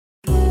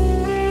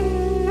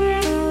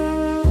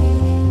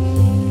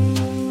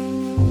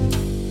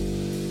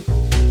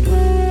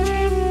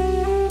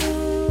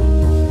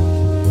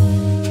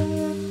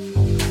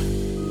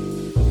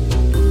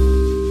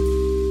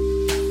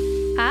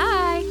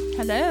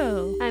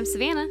Hello. I'm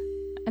Savannah.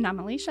 And I'm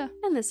Alicia.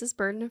 And this is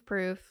Burden of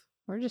Proof.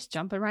 We're just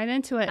jumping right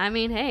into it. I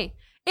mean, hey,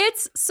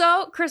 it's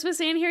so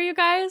Christmassy in here, you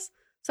guys.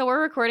 So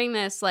we're recording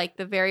this like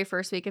the very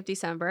first week of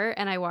December,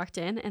 and I walked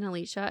in, and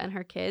Alicia and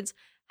her kids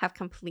have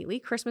completely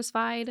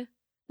Christmas-fied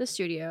the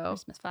studio.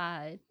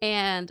 Christmas-fied.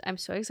 And I'm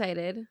so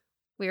excited.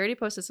 We already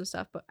posted some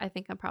stuff, but I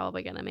think I'm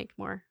probably going to make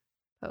more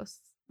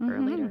posts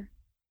for later.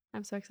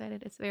 I'm so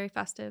excited. It's very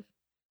festive.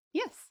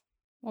 Yes.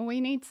 Well,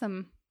 we need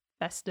some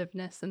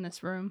festiveness in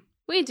this room.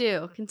 We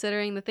do,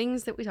 considering the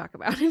things that we talk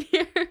about in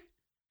here.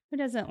 Who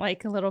doesn't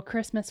like a little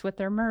Christmas with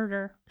their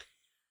murder?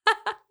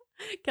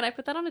 Can I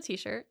put that on a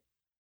t-shirt?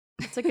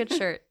 It's a good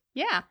shirt.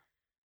 Yeah.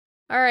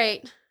 All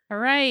right. All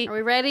right. Are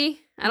we ready?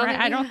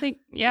 I don't think.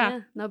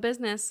 No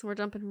business. We're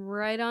jumping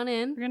right on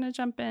in. We're going to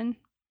jump in.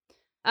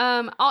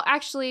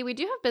 We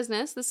do have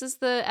business. This is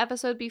the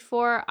episode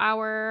before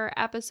our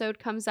episode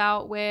comes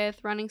out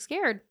with Running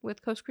Scared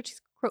with Coach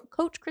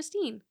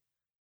Christine.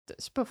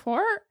 This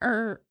before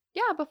or?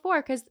 Yeah,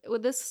 before, because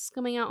this is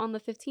coming out on the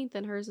 15th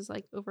and hers is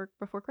like over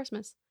before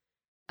Christmas.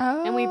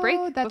 Oh, and we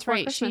break that's before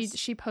right. Christmas.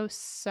 She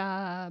posts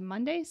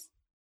Mondays?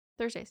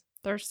 Thursdays.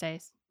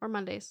 Or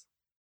Mondays.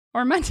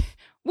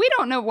 We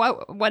don't know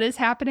what is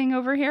happening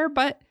over here,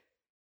 but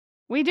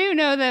we do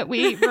know that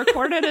we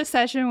recorded a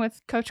session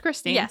with Coach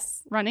Christine.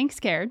 Yes. Running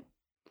Scared.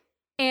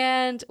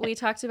 And we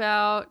talked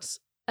about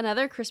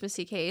another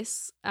Christmassy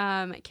case,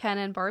 Ken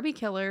and Barbie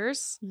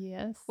Killers.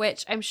 Yes.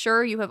 Which I'm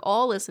sure you have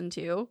all listened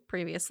to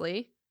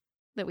previously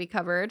that we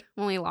covered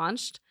when we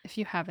launched. If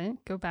you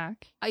haven't, go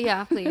back.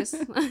 Yeah, please.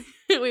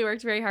 We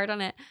worked very hard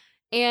on it.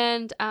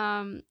 And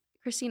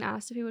Christine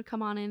asked if we would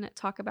come on and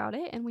talk about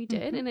it, and we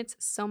did. Mm-hmm. And it's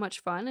so much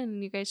fun,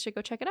 and you guys should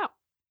go check it out.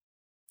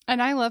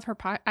 And I love her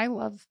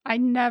I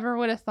never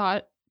would have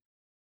thought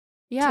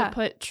to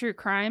put true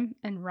crime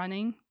and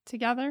running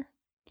together.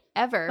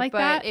 Ever, like but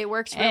that. It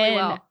works really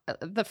well.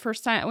 The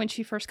first time when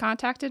she first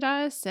contacted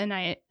us and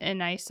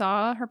I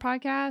saw her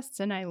podcasts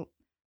and I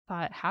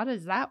thought, how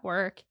does that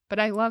work? But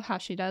I love how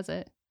she does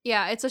it.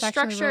 Yeah, it's a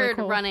structured really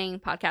cool running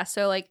podcast.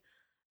 So like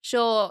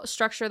she'll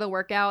structure the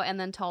workout and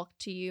then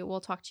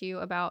we'll talk to you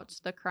about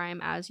the crime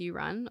as you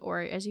run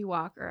or as you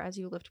walk or as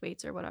you lift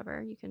weights or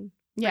whatever. You can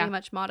pretty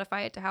much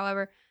modify it to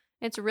however.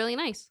 It's really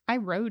nice. I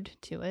rode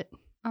to it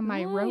on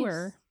my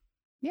rower.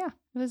 Yeah,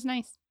 it was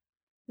nice.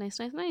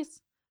 Nice.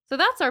 So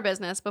that's our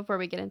business before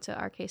we get into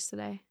our case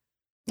today.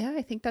 Yeah,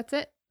 I think that's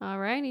it.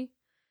 Alrighty.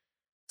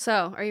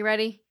 So, are you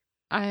ready?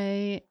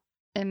 I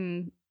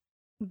am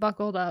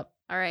buckled up.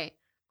 All right.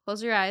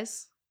 Close your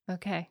eyes.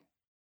 Okay.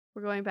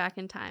 We're going back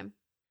in time.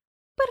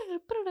 To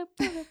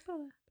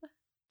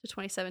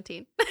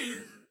 2017.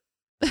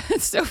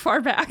 It's so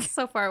far back.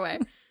 So far away.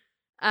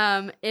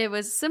 It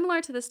was similar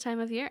to this time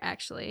of year,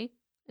 actually.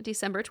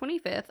 December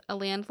 25th, a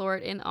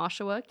landlord in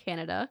Oshawa,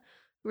 Canada,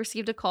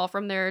 received a call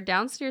from their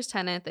downstairs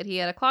tenant that he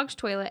had a clogged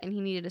toilet and he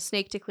needed a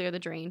snake to clear the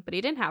drain, but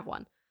he didn't have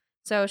one.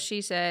 So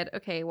she said,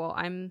 okay, well,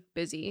 I'm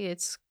busy.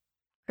 It's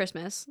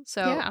Christmas.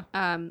 So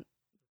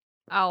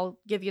I'll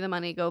give you the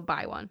money. Go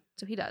buy one.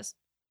 So he does.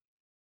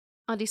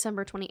 On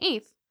December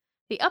 28th,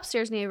 the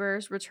upstairs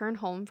neighbors returned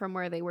home from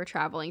where they were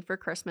traveling for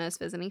Christmas,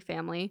 visiting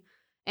family,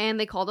 and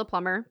they called a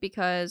plumber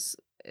because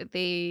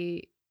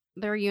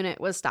their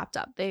unit was stopped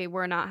up. They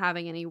were not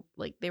having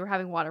they were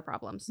having water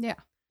problems. Yeah.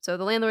 So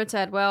the landlord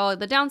said, well,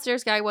 the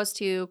downstairs guy was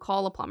to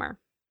call a plumber.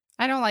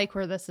 I don't like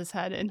where this is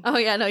headed. Oh,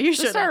 yeah, no, you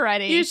shouldn't. Just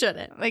already. You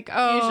shouldn't. You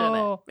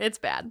shouldn't. It's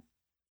bad.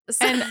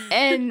 So-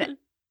 and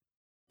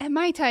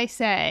might I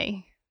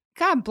say,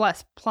 God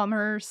bless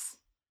plumbers.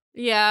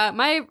 Yeah,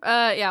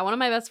 one of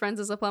my best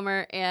friends is a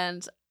plumber,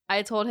 and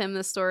I told him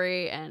this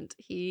story, and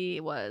he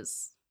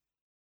was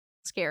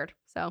scared,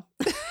 so.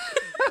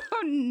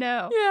 Oh,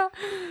 no. Yeah.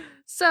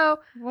 So.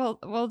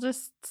 We'll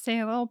just say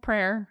a little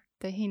prayer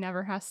that he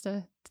never has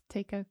to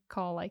take a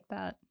call like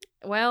that.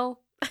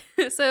 Well,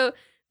 so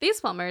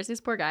these plumbers,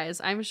 these poor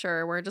guys, I'm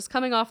sure were just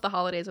coming off the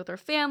holidays with their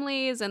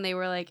families, and they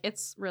were like,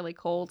 it's really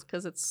cold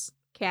because it's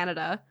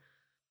Canada.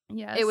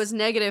 Yes. It was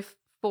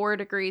 -4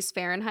 degrees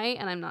Fahrenheit,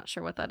 and I'm not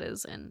sure what that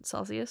is in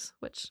Celsius,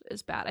 which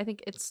is bad. I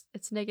think it's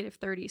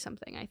 -30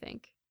 something, I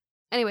think.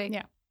 Anyway,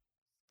 yeah,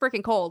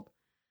 freaking cold.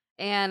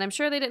 And I'm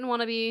sure they didn't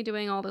want to be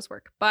doing all this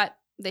work, but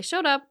they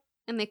showed up.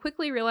 And they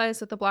quickly realized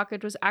that the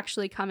blockage was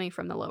actually coming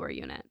from the lower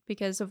unit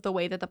because of the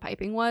way that the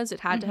piping was.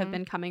 It had to have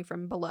been coming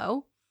from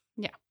below.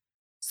 Yeah.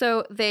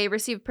 So they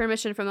received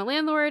permission from the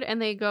landlord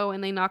and they go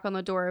and they knock on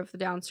the door of the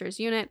downstairs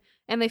unit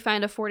and they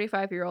find a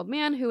 45-year-old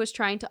man who was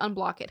trying to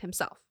unblock it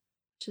himself,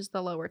 which is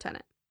the lower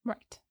tenant.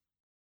 Right.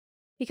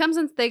 He comes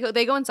in, they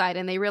go inside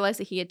and they realize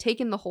that he had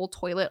taken the whole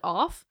toilet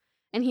off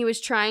and he was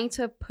trying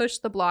to push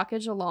the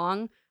blockage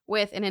along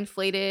with an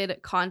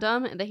inflated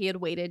condom that he had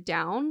weighted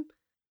down.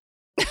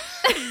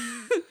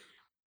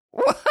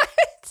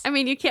 What? I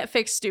mean, you can't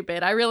fix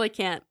stupid. I really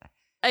can't.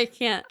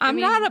 I'm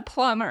not a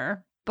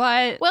plumber,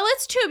 but... Well,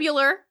 it's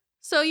tubular.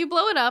 So you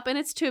blow it up and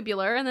it's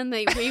tubular. And then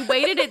we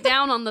weighted it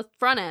down on the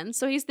front end.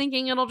 So he's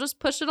thinking it'll just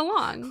push it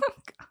along.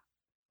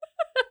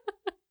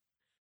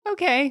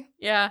 Okay.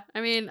 Yeah,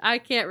 I mean, I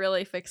can't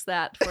really fix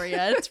that for you.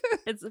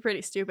 It's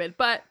pretty stupid,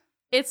 but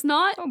it's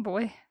not. Oh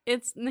boy.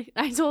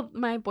 I told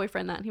my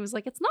boyfriend that, and he was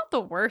like, "It's not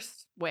the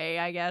worst way,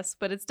 I guess,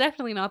 but it's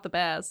definitely not the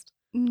best."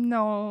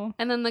 No.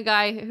 And then the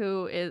guy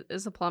who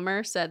is a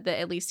plumber said that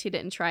at least he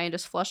didn't try and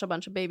just flush a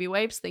bunch of baby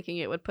wipes, thinking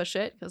it would push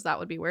it, because that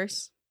would be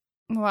worse.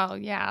 Well,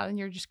 yeah,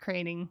 you're just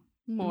creating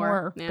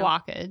More more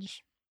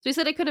blockage. So he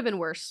said it could have been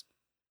worse.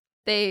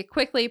 They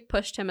quickly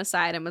pushed him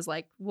aside and was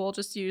like, we'll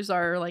just use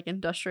our like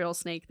industrial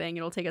snake thing.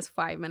 It'll take us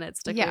 5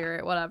 minutes to clear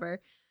it,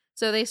 whatever.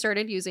 So they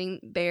started using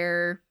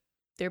their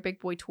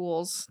big boy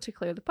tools to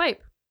clear the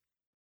pipe.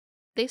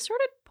 They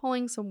started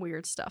pulling some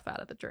weird stuff out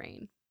of the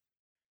drain.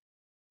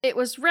 It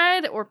was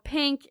red or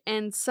pink,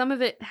 and some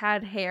of it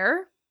had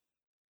hair.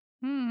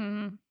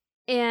 And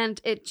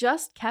it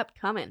just kept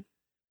coming.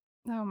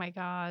 Oh my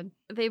God.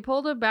 They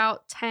pulled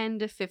about 10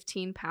 to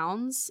 15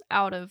 pounds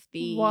out of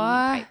the What?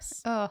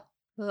 pipes. Ugh.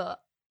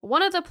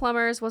 One of the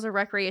plumbers was a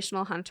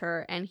recreational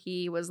hunter, and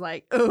he was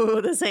like,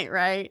 oh, this ain't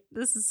right.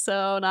 This is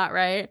so not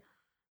right.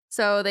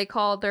 So they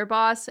called their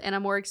boss and a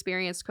more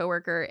experienced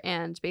coworker,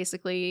 and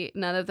basically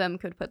none of them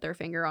could put their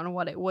finger on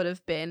what it would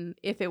have been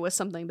if it was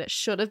something that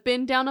should have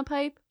been down a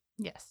pipe.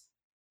 Yes.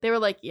 They were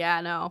like,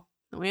 yeah, no,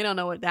 we don't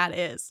know what that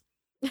is.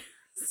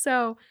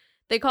 So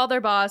they called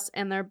their boss,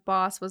 and their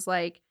boss was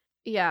like,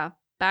 yeah,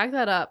 back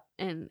that up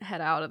and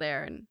head out of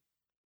there. And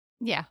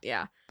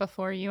Yeah.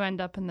 Before you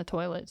end up in the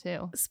toilet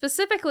too.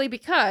 Specifically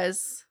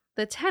because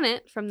the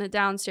tenant from the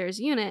downstairs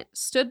unit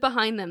stood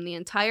behind them the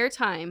entire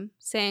time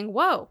saying,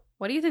 whoa,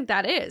 what do you think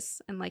that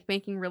is? And like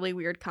making really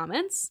weird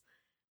comments.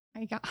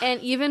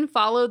 And even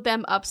followed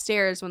them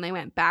upstairs when they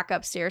went back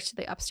upstairs to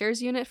the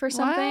upstairs unit for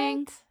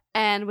something. What?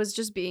 And was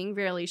just being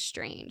really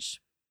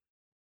strange.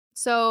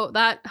 So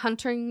that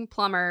hunting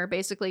plumber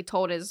basically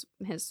told his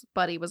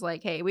buddy, was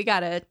like, hey, we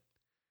gotta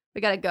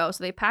go.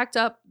 So they packed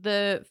up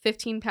the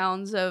 15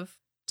 pounds of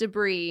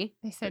debris.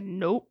 They said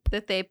nope.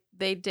 That they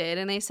did,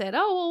 and they said,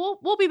 oh, well,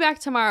 we'll be back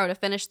tomorrow to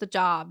finish the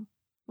job.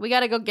 We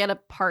gotta go get a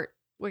part.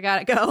 We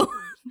gotta go.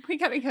 We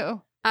gotta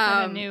go.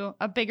 Get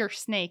a bigger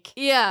snake.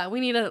 Yeah, we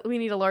need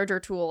a larger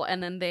tool.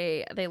 And then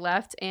they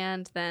left,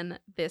 and then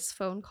this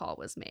phone call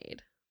was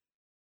made.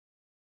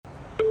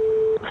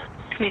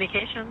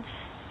 Communications.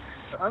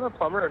 I'm a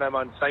plumber, and I'm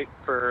on site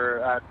for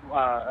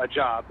a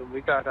job, and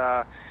we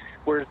got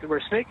we're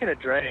snaking a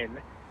drain,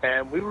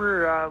 and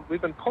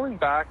we've been pulling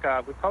back.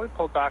 We probably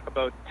pulled back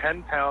about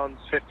 10 pounds,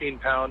 15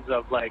 pounds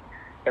of like,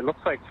 it looks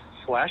like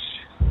flesh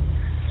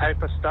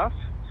type of stuff,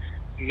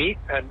 meat,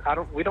 and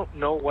we don't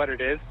know what it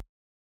is.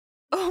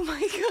 Oh my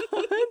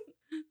God.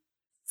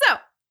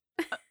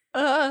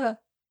 So,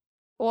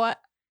 What?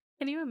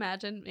 Can you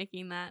imagine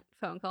making that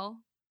phone call?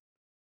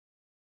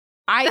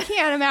 I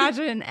can't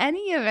imagine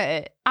any of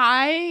it.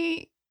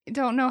 I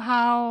don't know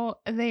how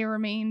they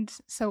remained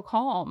so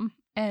calm.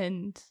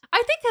 And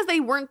I think because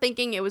they weren't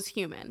thinking it was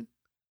human.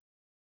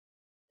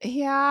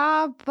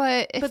 Yeah,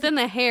 but then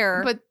the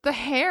hair. But the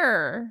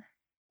hair.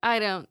 I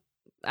don't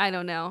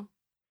know.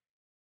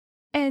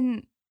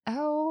 And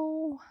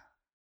oh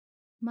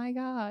my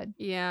God.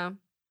 Yeah.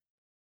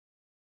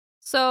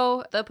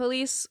 So the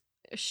police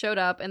showed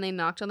up and they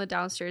knocked on the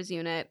downstairs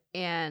unit,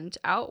 and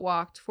out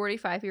walked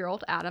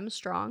 45-year-old Adam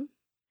Strong.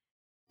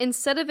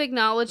 Instead of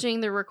acknowledging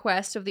the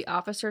request of the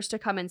officers to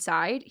come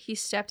inside, he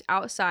stepped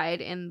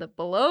outside in the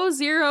below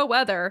zero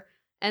weather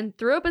and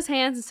threw up his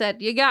hands and said,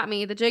 you got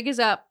me. The jig is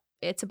up.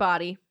 It's a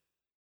body.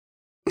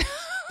 Oh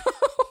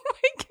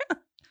my God.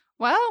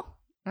 Well,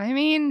 I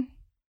mean,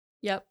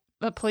 yep.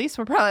 The police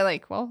were probably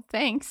like, well,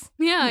 thanks.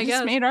 Yeah, I guess.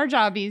 Just made our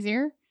job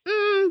easier.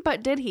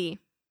 But did he?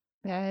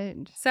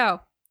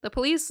 So the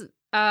police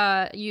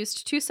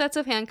used 2 sets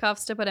of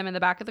handcuffs to put him in the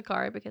back of the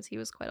car because he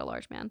was quite a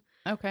large man.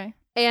 Okay.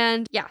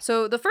 And yeah,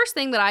 so the first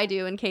thing that I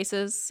do in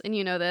cases, and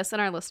you know this,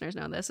 and our listeners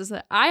know this, is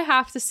that I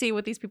have to see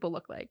what these people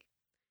look like.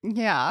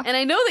 Yeah. And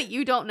I know that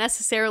you don't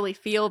necessarily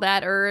feel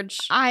that urge.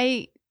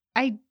 I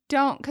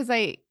don't, because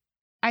I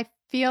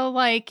feel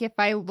like if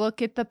I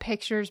look at the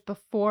pictures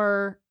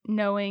before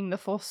knowing the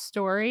full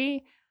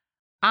story,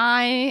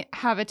 I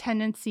have a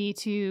tendency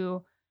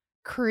to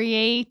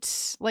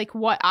create like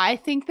what I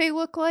think they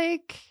look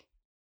like.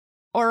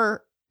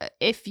 Or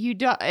if you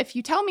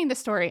tell me the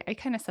story, I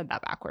kind of said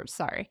that backwards,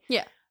 sorry.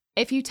 Yeah.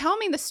 If you tell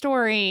me the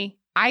story,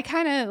 I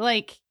kind of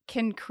like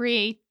can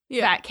create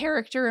that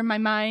character in my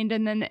mind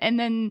and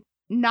then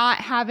not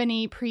have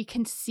any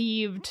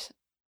preconceived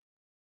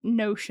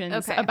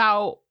notions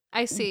about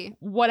I see.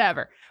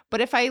 Whatever.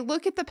 But if I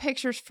look at the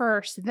pictures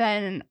first,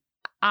 then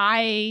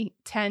I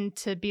tend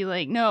to be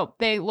like, no,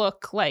 they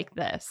look like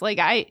this. Like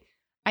I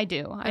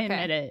do. I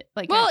admit it.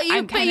 Like, well,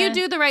 but you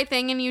do the right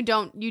thing, and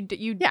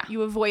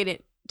you avoid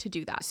it to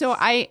do that. So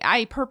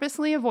I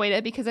purposely avoid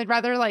it because I'd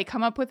rather like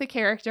come up with a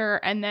character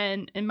and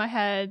then in my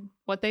head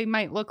what they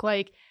might look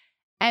like,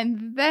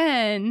 and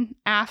then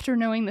after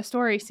knowing the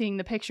story, seeing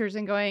the pictures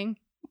and going,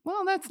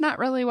 well, that's not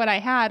really what I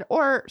had.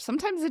 Or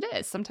sometimes it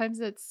is. Sometimes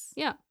it's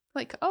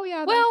like, oh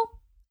yeah. Well,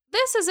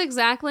 this is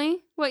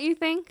exactly what you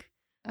think.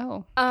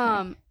 Oh.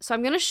 Okay. So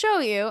I'm going to show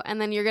you, and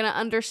then you're going to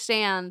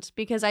understand,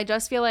 because I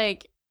just feel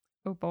like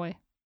Oh, boy.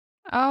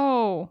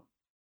 Oh.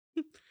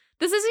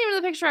 this isn't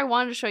even the picture I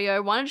wanted to show you. I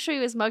wanted to show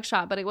you his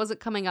mugshot, but it wasn't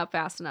coming up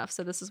fast enough.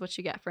 So this is what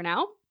you get for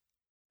now.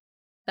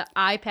 The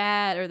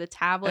iPad or the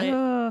tablet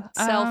Ugh,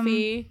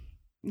 selfie.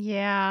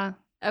 Yeah.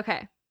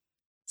 Okay.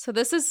 So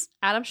this is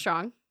Adam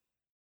Strong.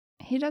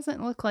 He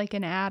doesn't look like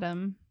an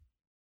Adam.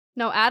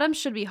 No, Adam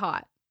should be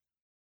hot.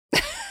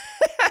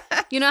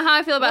 You know how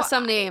I feel about Well,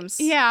 some names.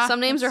 yeah,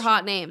 Some names are that's hot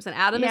true. names, and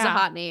Adam is a Yeah.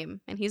 hot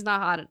name, and he's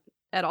not hot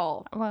at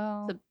all.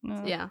 Well, So,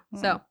 no, yeah.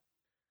 no. So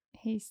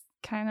He's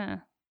kind of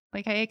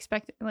like, I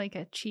expect like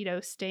a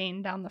Cheeto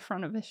stain down the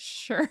front of his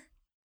shirt.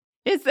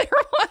 Is there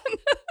one?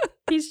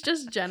 he's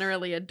just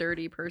generally a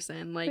dirty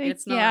person. Like,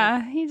 it's not.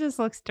 Yeah, he just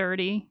looks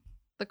dirty.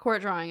 The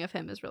court drawing of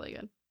him is really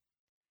good.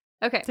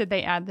 Okay. Did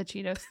they add the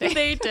Cheeto stain?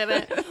 They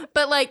didn't.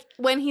 But like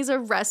when he's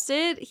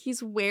arrested,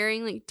 he's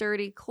wearing like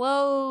dirty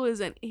clothes,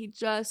 and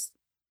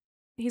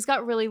he's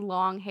got really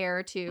long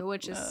hair too,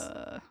 which is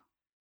So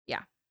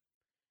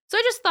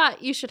I just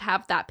thought you should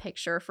have that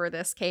picture for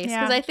this case,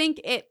 because Yeah. I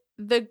think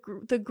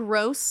the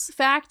gross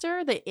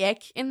factor, the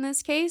ick in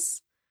this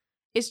case,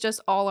 is just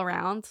all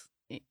around.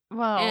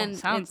 well, And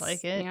sounds it's-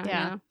 like it. you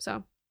Yeah. know,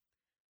 so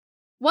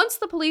once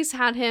the police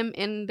had him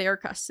in their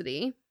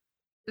custody,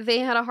 they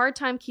had a hard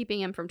time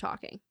keeping him from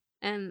talking.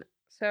 And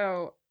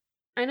so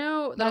I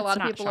know that a That's lot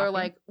of not people are shocking.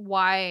 like,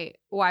 why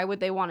would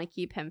they want to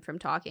keep him from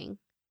talking?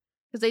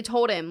 Because they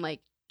told him,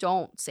 like,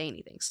 don't say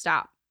anything.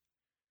 Stop.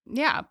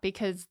 Yeah,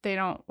 because they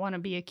don't want to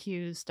be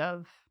accused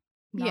of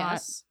not.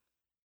 Yes.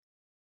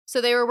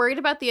 So they were worried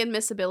about the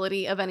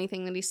admissibility of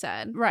anything that he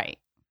said, Right.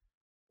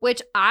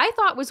 which I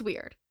thought was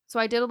weird.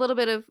 So I did a little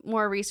bit of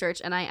more research,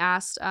 and I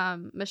asked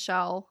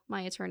Michelle,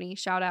 my attorney,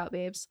 shout out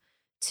babes,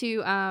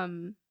 to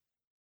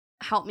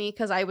help me,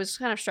 because I was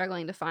kind of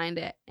struggling to find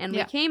it. And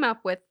Yeah. we came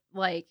up with,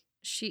 like,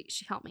 she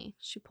helped me.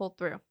 She pulled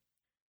through.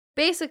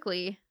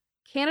 Basically,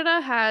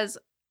 Canada has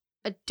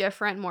a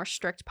different, more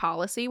strict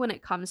policy when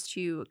it comes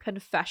to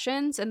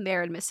confessions and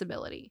their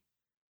admissibility.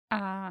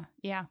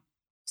 Yeah.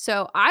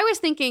 So I was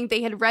thinking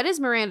they had read his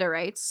Miranda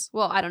rights.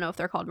 Well, I don't know if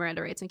they're called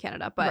Miranda rights in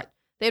Canada, but Right.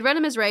 they had read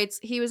him his rights.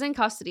 He was in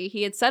custody.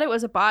 He had said it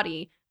was a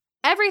body.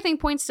 Everything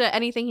points to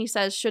anything he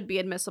says should be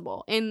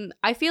admissible. And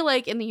I feel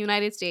like in the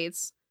United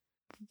States,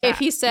 if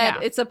he said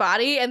yeah. it's a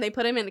body and they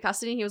put him in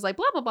custody and he was like,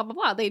 blah, blah, blah, blah,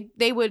 blah,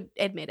 they would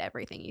admit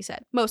everything he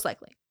said, most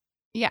likely.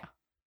 Yeah.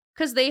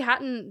 Because they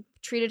hadn't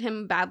treated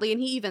him badly.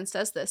 And he even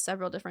says this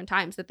several different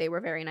times, that they were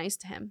very nice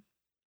to him.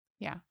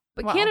 Yeah.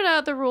 But Well-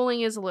 Canada, the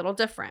ruling is a little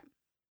different.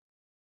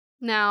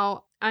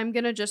 Now, I'm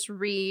going to just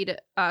read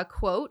a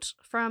quote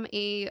from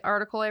a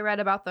article I read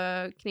about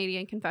the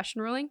Canadian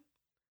confession ruling,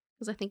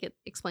 because I think it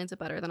explains it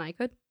better than I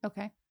could.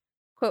 Okay.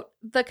 Quote,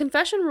 the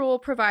confession rule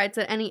provides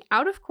that any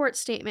out-of-court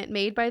statement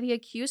made by the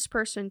accused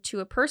person to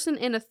a person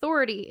in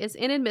authority is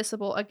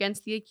inadmissible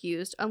against the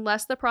accused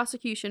unless the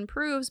prosecution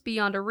proves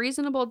beyond a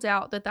reasonable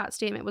doubt that that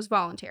statement was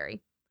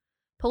voluntary.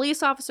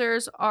 Police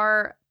officers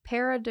are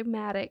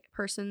paradigmatic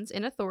persons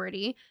in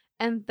authority,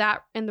 and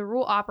the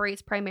rule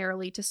operates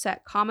primarily to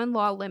set common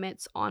law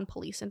limits on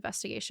police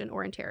investigation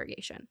or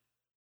interrogation.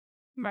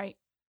 Right.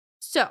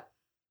 So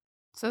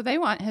So they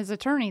want his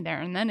attorney there,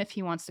 and then if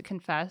he wants to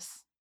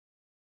confess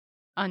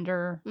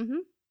under,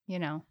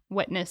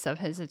 witness of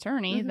his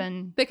attorney, Mhm.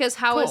 then Because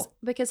how is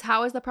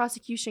Cool. the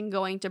prosecution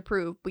going to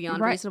prove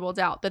beyond Right. reasonable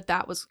doubt that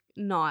that was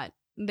not?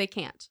 They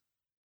can't.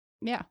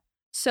 yeah.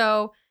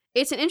 So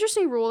it's an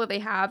interesting rule that they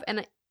have,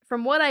 and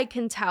from what I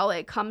can tell,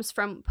 it comes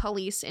from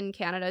police in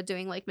Canada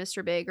doing like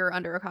Mr. Big or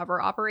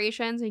undercover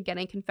operations and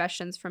getting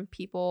confessions from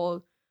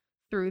people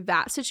through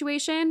that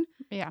situation.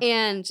 Yeah.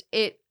 And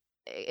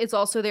it's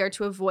also there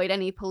to avoid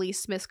any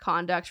police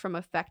misconduct from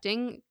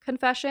affecting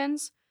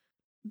confessions.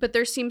 But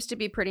there seems to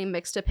be pretty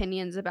mixed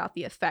opinions about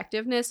the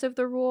effectiveness of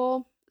the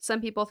rule.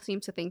 Some people seem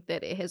to think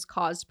that it has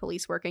caused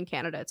police work in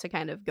Canada to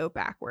kind of go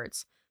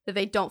backwards, that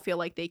they don't feel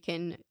like they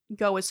can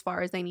go as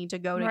far as they need to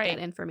go to Right. get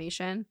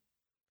information.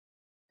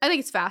 I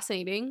think it's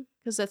fascinating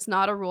because that's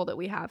not a rule that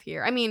we have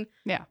here. I mean,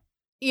 Yeah.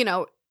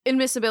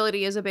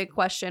 Admissibility is a big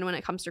question when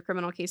it comes to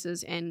criminal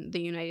cases in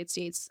the United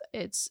States.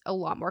 It's a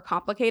lot more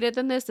complicated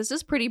than this. This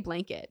is pretty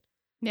blanket.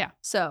 Yeah.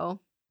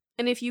 So,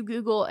 and if you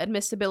Google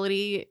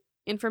admissibility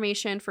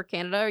information for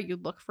Canada, or you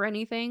look for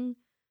anything,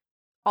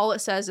 all it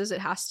says is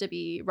it has to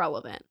be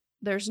relevant.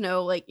 There's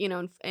no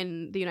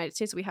in the United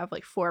States, we have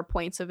like 4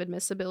 points of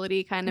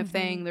admissibility kind of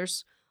thing.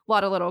 There's a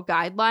lot of little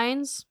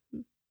guidelines.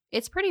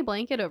 It's pretty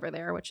blanket over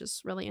there, which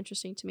is really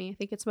interesting to me. I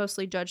think it's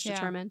mostly judge Yeah.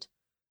 determined.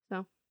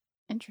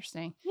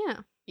 Interesting.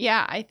 Yeah.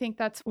 Yeah, I think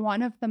that's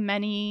one of the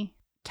many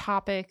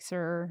topics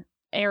or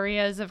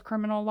areas of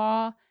criminal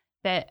law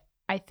that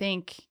I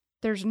think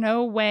there's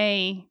no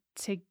way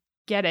to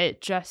get it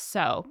just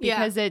so, Yeah.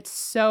 because it's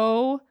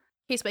so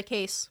Case by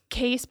case.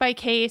 case by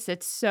case.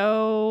 It's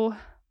so,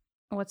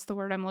 what's the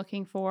word I'm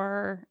looking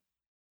for?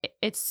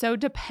 It's so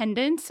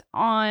dependent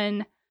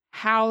on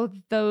how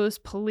those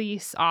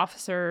police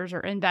officers or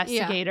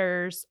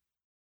investigators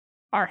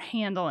are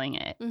handling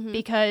it. Mhm.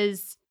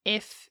 Because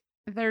if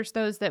there's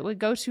those that would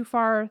go too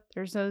far.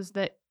 There's those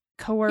that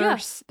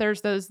coerce.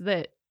 There's those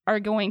that are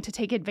going to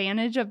take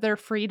advantage of their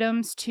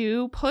freedoms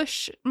to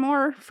push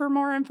more for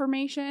more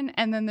information.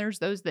 And then there's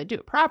those that do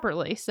it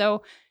properly.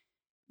 So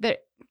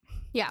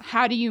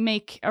how do you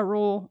make a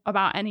rule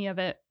about any of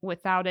it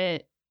without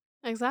it?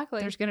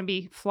 Exactly. There's going to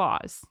be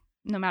flaws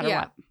no matter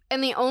what.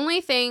 And the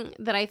only thing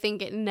that I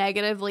think it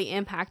negatively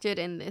impacted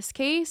in this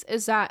case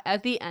is that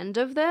at the end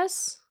of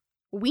this,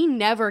 we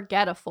never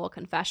get a full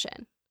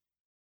confession.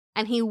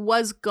 And he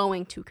was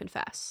going to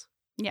confess.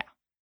 Yeah.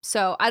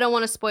 So I don't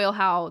want to spoil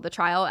how the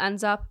trial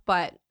ends up,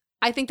 but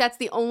I think that's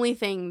the only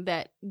thing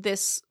that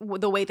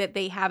the way that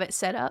they have it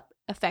set up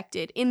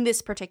affected in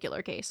this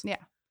particular case. Yeah.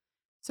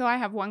 So I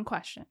have one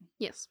question.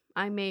 Yes.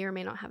 I may or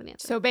may not have an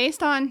answer. So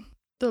based on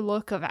the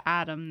look of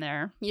Adam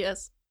there.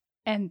 Yes.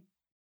 And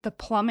the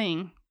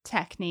plumbing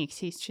techniques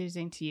he's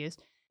choosing to use,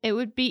 it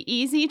would be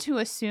easy to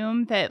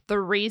assume that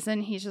the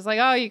reason he's just like,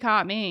 oh, you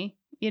caught me,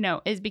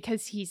 is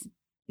because he's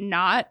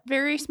not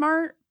very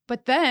smart.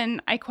 But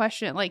then I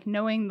question, like,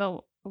 knowing the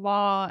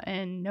law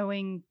and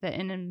knowing the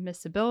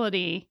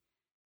inadmissibility,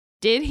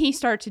 did he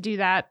start to do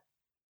that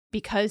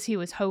because he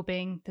was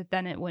hoping that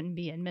then it wouldn't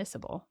be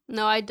admissible?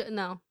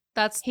 No.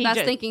 That's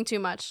thinking too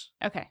much.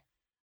 Okay.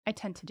 I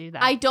tend to do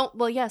that. I don't.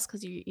 Well, yes,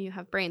 because you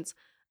have brains.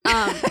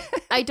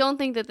 I don't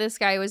think that this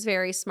guy was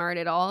very smart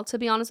at all, to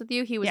be honest with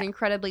you. He was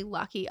incredibly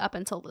lucky up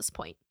until this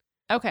point.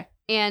 Okay.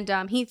 And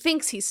he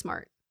thinks he's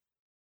smart.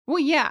 Well,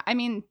 yeah. I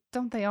mean,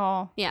 don't they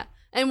all? Yeah.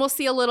 And we'll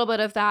see a little bit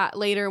of that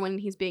later when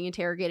he's being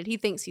interrogated. He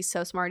thinks he's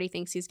so smart. He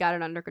thinks he's got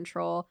it under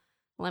control.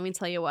 Let me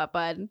tell you what,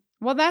 bud.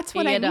 Well, that's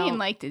what I mean.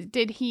 Like,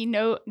 did he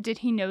know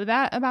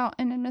that about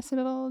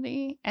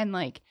inadmissibility? And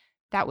like,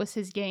 that was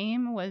his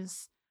game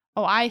was,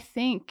 oh, I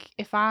think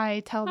if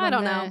I tell them I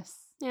don't this.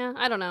 know. Yeah,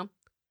 I don't know.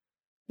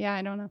 Yeah,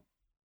 I don't know.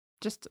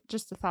 Just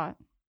a thought.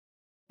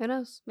 Who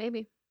knows?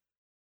 Maybe.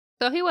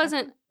 So he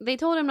wasn't, they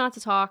told him not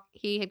to talk.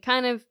 He had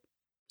kind of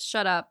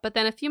shut up. But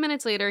then a few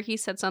minutes later, he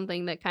said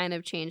something that kind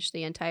of changed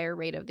the entire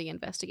rate of the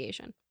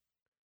investigation.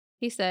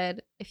 He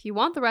said, if you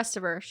want the rest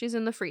of her, she's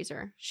in the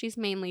freezer. She's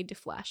mainly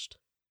defleshed.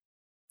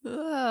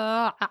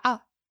 And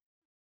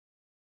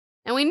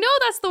we know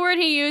that's the word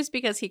he used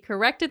because he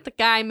corrected the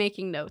guy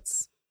making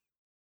notes.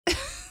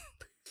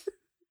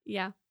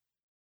 Yeah.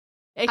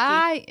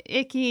 Icky.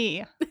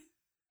 Icky.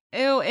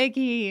 Ew,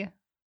 icky.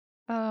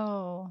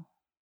 Oh.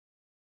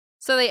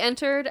 So they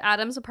entered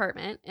Adam's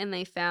apartment and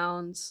they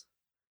found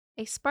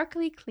a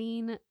sparkly,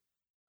 clean,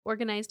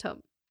 organized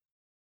home.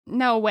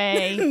 No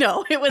way.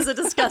 No, it was a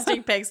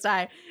disgusting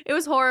pigsty. It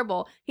was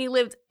horrible. He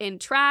lived in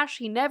trash.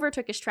 He never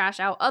took his trash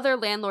out. Other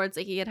landlords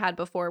that he had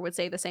before would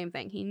say the same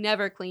thing. He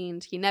never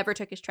cleaned. He never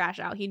took his trash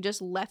out. He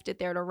just left it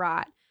there to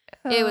rot.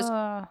 It was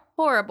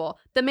horrible.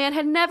 The man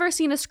had never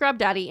seen a scrub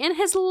daddy in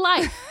his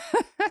life.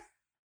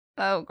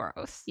 Oh,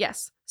 gross.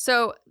 Yes.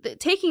 So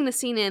taking the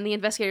scene in, the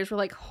investigators were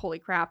like, holy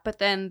crap. But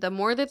then the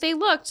more that they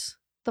looked,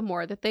 the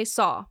more that they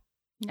saw.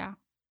 Yeah.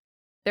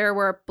 There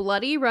were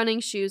bloody running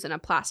shoes in a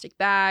plastic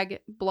bag,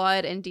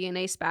 blood and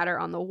DNA spatter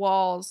on the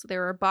walls.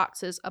 There were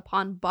boxes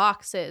upon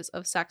boxes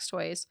of sex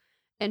toys,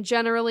 and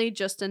generally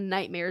just a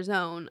nightmare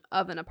zone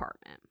of an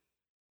apartment.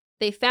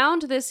 They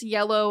found this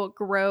yellow,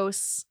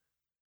 gross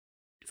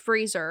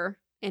freezer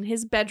in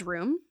his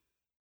bedroom.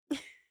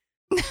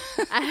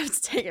 I have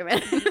to take a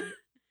minute.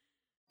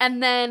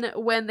 And then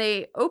when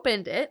they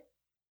opened it,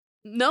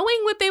 knowing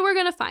what they were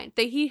going to find,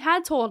 he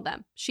had told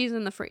them, she's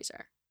in the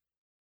freezer.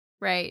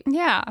 Right?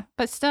 Yeah,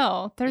 but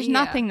still, there's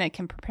nothing that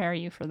can prepare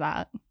you for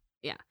that.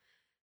 Yeah.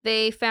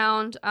 They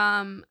found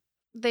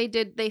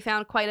they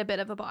found quite a bit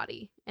of a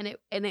body, and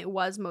it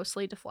was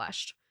mostly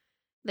defleshed.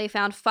 They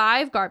found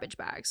 5 garbage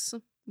bags.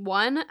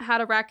 One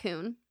had a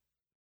raccoon.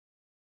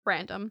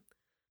 Random.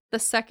 The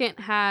second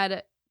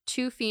had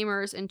 2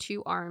 femurs and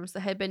 2 arms that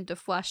had been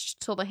defleshed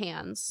till the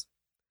hands.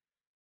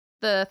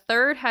 The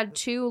third had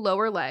 2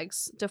 lower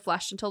legs,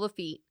 defleshed until the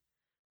feet.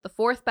 The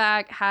 4th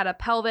bag had a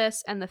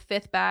pelvis, and the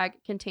 5th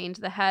bag contained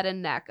the head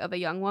and neck of a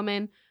young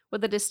woman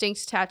with a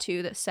distinct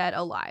tattoo that said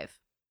alive.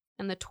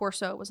 And the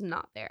torso was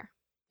not there.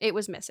 It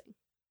was missing.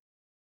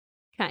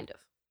 Kind of.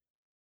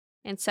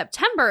 In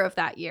September of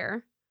that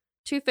year,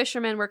 2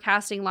 fishermen were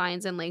casting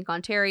lines in Lake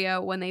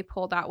Ontario when they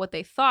pulled out what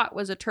they thought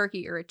was a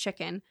turkey or a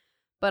chicken.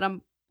 But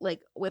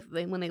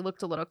when they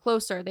looked a little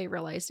closer, they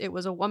realized it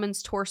was a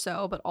woman's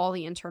torso, but all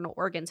the internal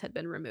organs had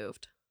been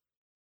removed.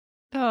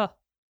 Ugh.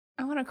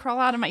 I want to crawl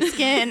out of my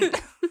skin.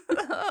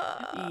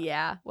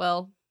 Yeah,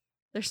 well,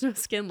 there's no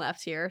skin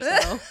left here,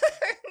 so.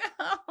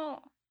 No.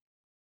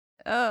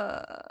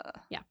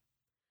 Yeah.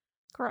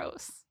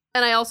 Gross.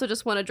 And I also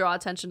just want to draw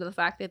attention to the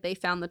fact that they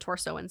found the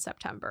torso in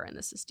September, and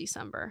this is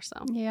December,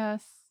 so.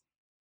 Yes.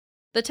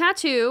 The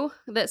tattoo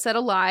that said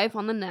alive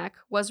on the neck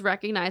was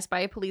recognized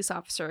by a police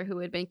officer who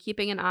had been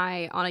keeping an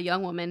eye on a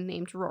young woman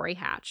named Rory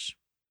Hatch.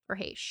 Or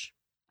Haish.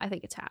 I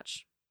think it's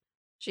Hatch.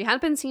 She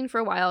hadn't been seen for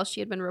a while. She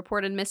had been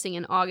reported missing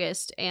in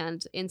August,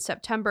 and in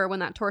September, when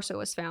that torso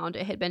was found,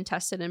 it had been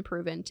tested and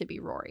proven to be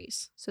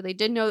Rory's. So they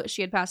did know that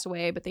she had passed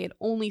away, but they had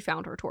only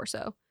found her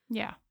torso.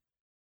 Yeah.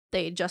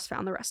 They had just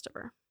found the rest of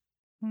her.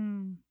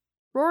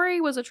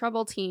 Rory was a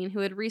troubled teen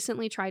who had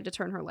recently tried to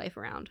turn her life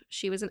around.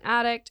 She was an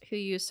addict who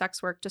used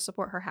sex work to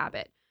support her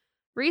habit.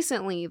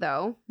 Recently,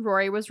 though,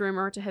 Rory was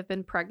rumored to have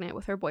been pregnant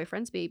with her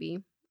boyfriend's baby,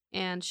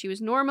 and she was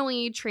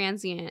normally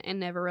transient and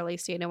never really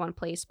stayed in one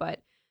place, but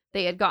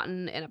they had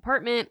gotten an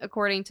apartment,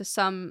 according to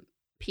some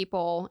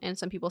people, and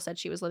some people said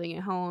she was living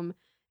at home,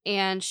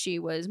 and she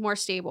was more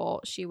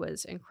stable. She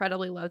was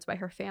incredibly loved by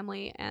her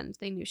family, and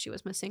they knew she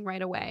was missing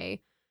right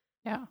away.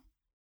 Yeah.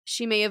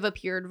 She may have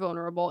appeared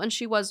vulnerable, and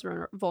she was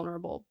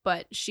vulnerable,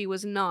 but she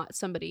was not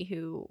somebody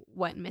who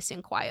went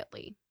missing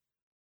quietly.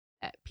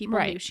 People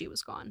knew she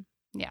was gone.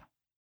 Yeah.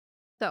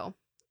 So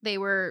they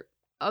were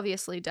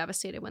obviously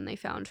devastated when they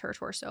found her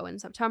torso in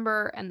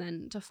September, and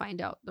then to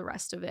find out the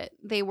rest of it.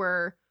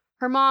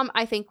 Her mom,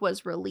 I think,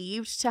 was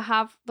relieved to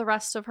have the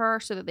rest of her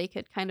so that they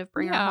could kind of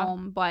bring her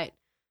home, but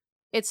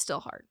it's still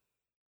hard.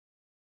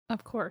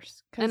 Of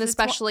course. And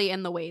especially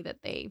in the way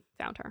that they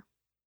found her.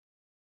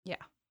 Yeah.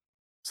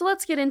 So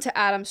let's get into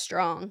Adam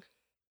Strong.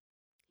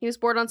 He was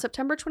born on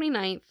September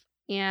 29th,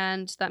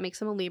 and that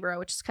makes him a Libra,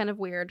 which is kind of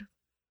weird.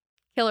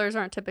 Killers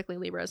aren't typically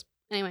Libras.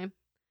 Anyway,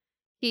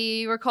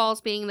 he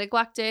recalls being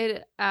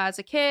neglected as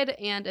a kid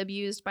and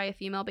abused by a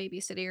female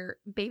babysitter.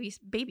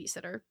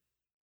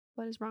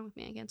 What is wrong with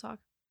me? I can't talk.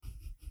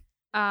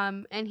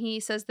 And he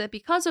says that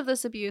because of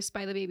this abuse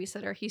by the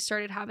babysitter, he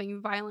started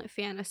having violent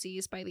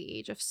fantasies by the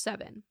age of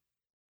 7.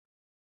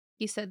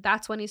 He said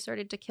that's when he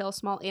started to kill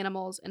small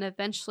animals and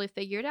eventually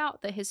figured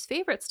out that his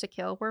favorites to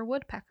kill were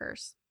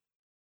woodpeckers.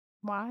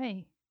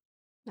 Why?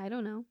 I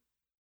don't know.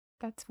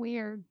 That's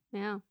weird.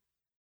 Yeah.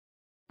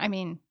 I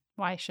mean,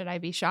 why should I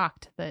be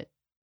shocked that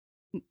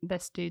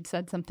this dude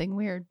said something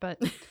weird,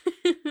 but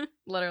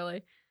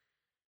literally.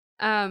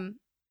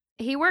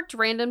 He worked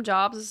random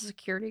jobs as a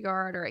security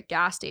guard or at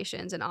gas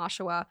stations in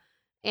Oshawa,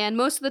 and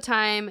most of the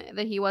time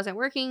that he wasn't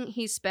working,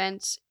 he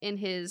spent in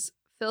his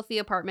filthy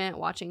apartment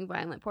watching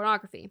violent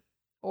pornography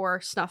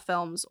or snuff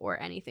films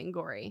or anything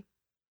gory.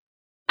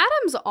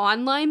 Adam's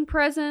online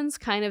presence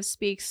kind of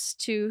speaks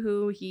to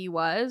who he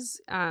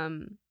was.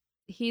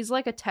 He's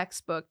like a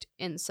textbook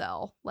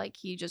incel. Like,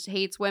 he just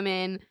hates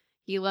women.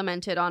 He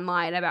lamented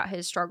online about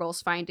his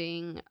struggles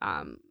finding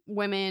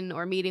women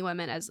or meeting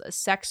women as a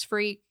sex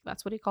freak.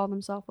 That's what he called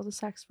himself, was a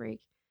sex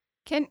freak.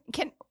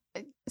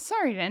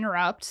 Sorry to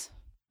interrupt,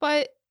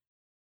 but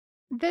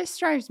this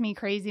drives me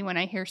crazy when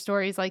I hear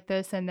stories like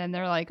this, and then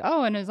they're like,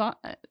 oh, and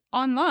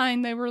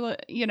online, they were,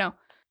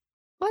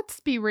 let's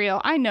be real.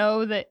 I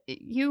know that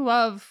you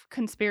love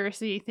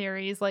conspiracy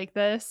theories like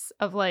this,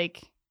 of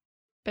like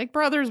Big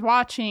Brother's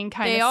watching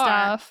kind of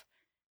stuff.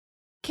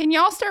 Can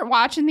y'all start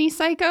watching these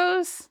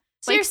psychos?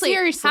 Seriously,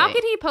 seriously. How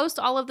could he post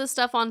all of this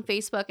stuff on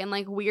Facebook and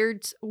like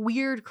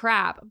weird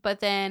crap? But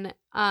then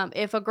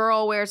if a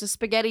girl wears a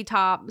spaghetti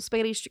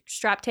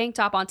strap tank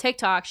top on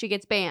TikTok, she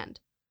gets banned.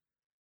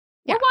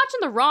 Yeah. We're watching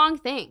the wrong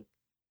thing.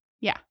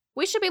 Yeah.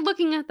 We should be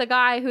looking at the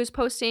guy who's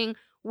posting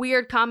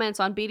weird comments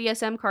on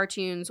BDSM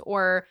cartoons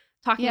or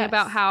talking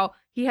about how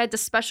he had to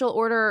special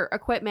order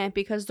equipment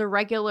because the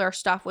regular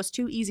stuff was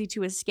too easy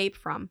to escape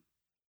from.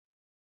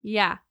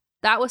 Yeah.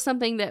 That was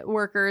something that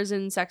workers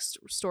in sex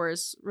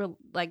stores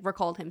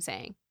recalled him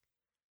saying.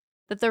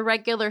 That the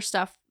regular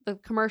stuff, the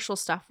commercial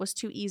stuff, was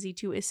too easy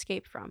to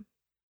escape from.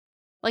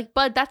 Like,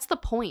 bud, that's the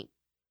point.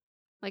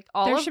 Like,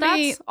 all of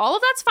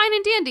that's fine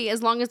and dandy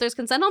as long as there's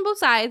consent on both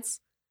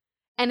sides.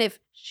 And if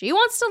she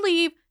wants to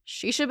leave,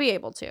 she should be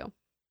able to.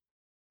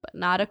 But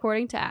not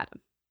according to Adam.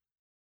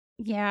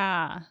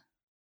 Yeah.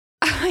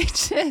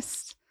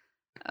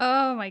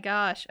 Oh my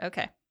gosh.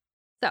 Okay.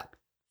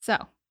 So.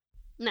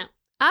 No.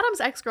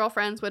 Adam's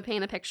ex-girlfriends would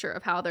paint a picture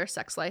of how their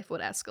sex life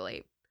would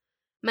escalate.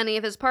 Many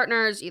of his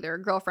partners, either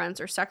girlfriends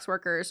or sex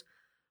workers,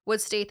 would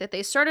state that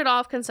they started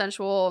off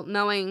consensual,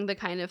 knowing the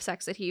kind of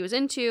sex that he was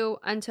into,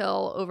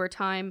 until over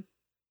time.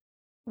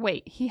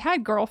 Wait, he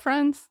had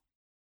girlfriends?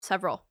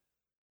 Several.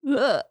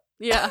 Ugh.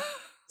 Yeah,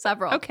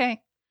 several.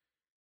 Okay.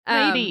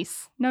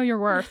 Ladies, know your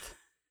worth.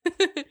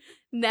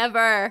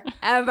 Never,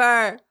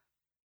 ever,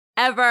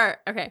 ever.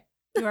 Okay.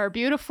 You are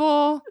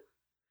beautiful.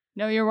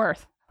 Know your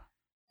worth.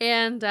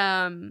 And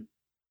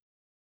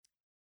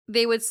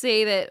they would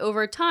say that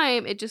over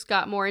time, it just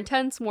got more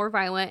intense, more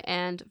violent,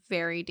 and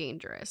very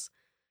dangerous.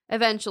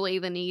 Eventually,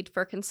 the need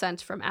for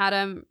consent from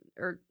Adam,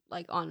 or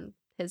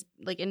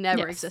it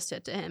never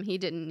existed to him. He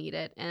didn't need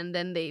it. And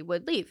then they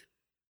would leave.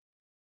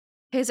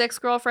 His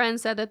ex-girlfriend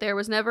said that there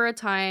was never a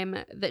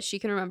time that she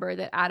can remember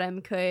that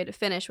Adam could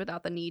finish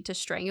without the need to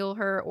strangle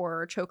her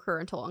or choke her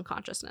until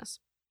unconsciousness.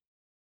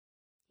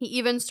 He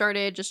even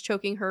started just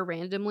choking her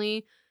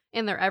randomly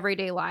in their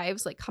everyday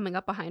lives, like coming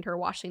up behind her,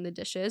 washing the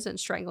dishes, and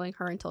strangling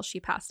her until she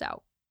passed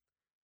out.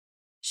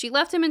 She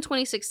left him in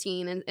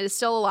 2016 and is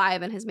still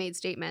alive and has made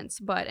statements,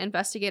 but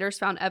investigators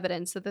found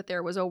evidence that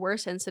there was a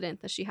worse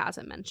incident that she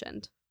hasn't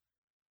mentioned.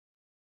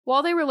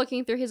 While they were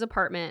looking through his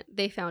apartment,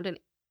 they found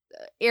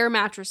air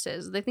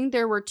mattresses. They think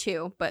there were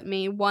 2, but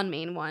one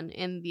main one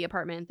in the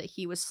apartment that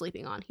he was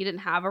sleeping on. He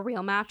didn't have a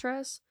real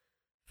mattress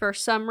for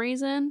some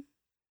reason.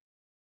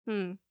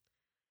 They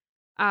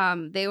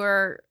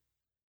were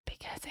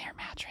because air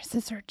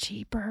mattresses are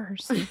cheaper,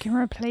 so you can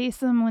replace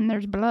them when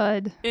there's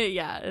blood.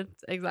 Yeah,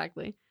 it's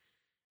exactly.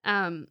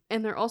 And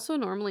they're also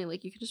normally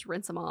like you can just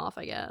rinse them off,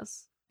 I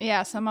guess.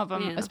 Yeah, some of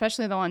them, Yeah.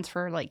 especially the ones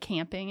for like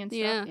camping and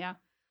stuff. Yeah.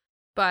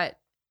 But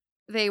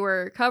they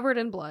were covered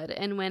in blood,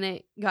 and when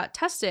it got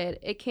tested,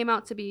 it came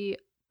out to be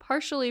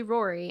partially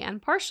Rory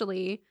and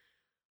partially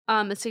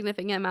a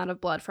significant amount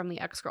of blood from the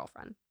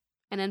ex-girlfriend.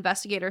 An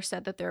investigator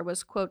said that there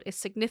was, quote, a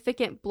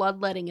significant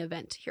bloodletting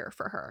event here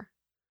for her.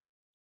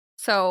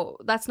 So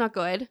that's not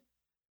good.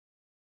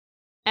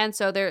 And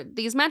so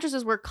these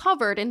mattresses were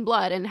covered in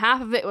blood, and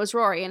half of it was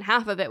Rory and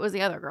half of it was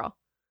the other girl.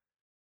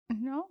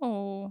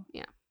 No.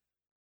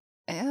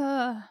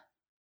 Yeah.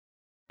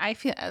 I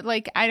feel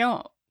like I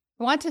don't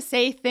want to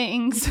say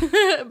things.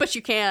 But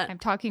you can't. I'm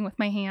talking with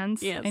my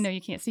hands. Yes. I know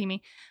you can't see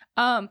me.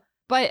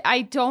 But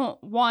I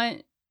don't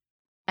want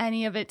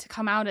any of it to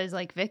come out as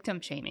like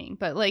victim shaming.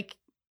 But like,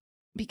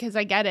 because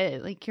I get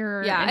it. Like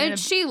you're. Yeah, and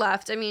she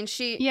left. I mean,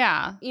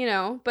 Yeah. You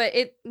know, but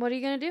what are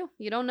you going to do?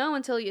 You don't know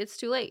until it's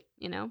too late,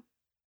 you know?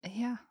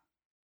 Yeah.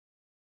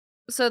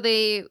 So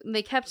they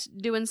kept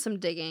doing some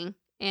digging,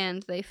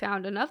 and they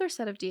found another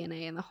set of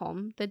DNA in the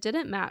home that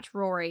didn't match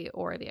Rory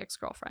or the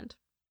ex-girlfriend.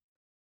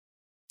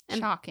 And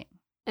Shocking.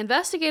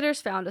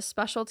 investigators found a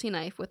specialty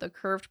knife with a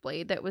curved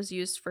blade that was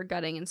used for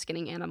gutting and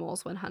skinning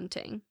animals when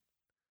hunting.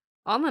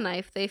 On the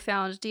knife, they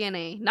found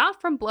DNA not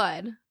from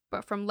blood,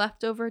 but from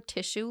leftover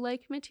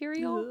tissue-like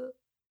material.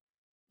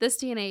 This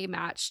DNA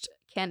matched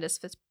Candace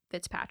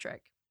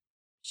Fitzpatrick.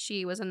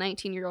 She was a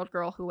 19-year-old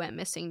girl who went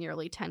missing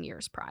nearly 10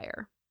 years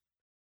prior.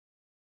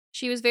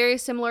 She was very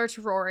similar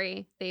to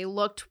Rory. They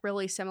looked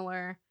really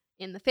similar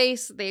in the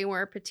face. They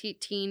were petite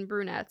teen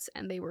brunettes,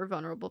 and they were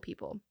vulnerable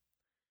people.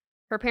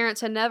 Her parents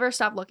had never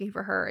stopped looking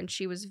for her, and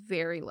she was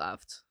very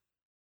loved.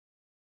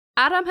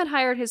 Adam had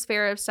hired his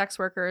fair of sex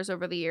workers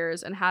over the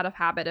years and had a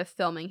habit of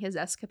filming his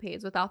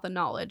escapades without the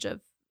knowledge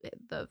of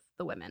the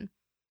women.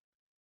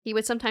 He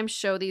would sometimes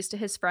show these to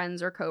his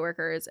friends or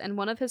coworkers, and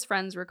one of his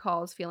friends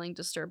recalls feeling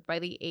disturbed by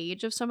the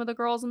age of some of the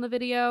girls in the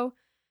video.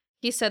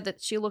 He said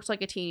that she looked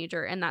like a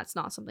teenager, and that's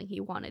not something he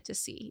wanted to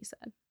see, he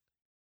said.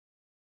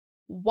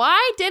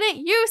 Why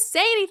didn't you say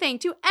anything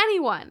to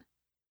anyone?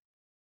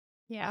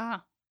 Yeah.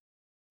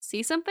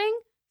 See something?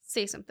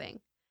 Say something.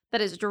 That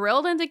is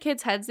drilled into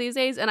kids' heads these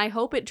days, and I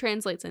hope it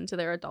translates into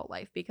their adult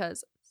life,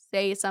 because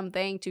say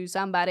something to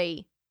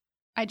somebody.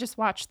 I just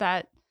watched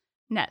that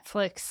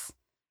Netflix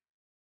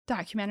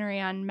documentary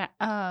on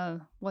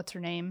what's her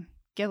name?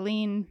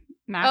 Ghislaine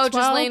Maxwell. Oh,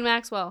 Ghislaine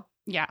Maxwell.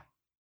 Yeah.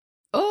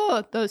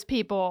 Oh, those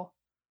people.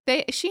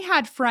 She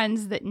had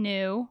friends that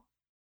knew.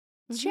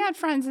 She had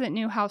friends that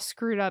knew how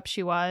screwed up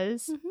she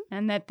was,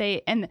 and that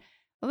the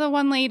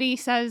one lady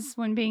says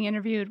when being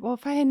interviewed, well,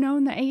 if I had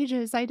known the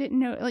ages, I didn't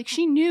know. Like,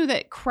 she knew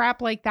that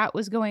crap like that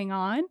was going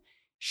on.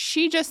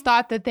 She just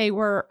thought that they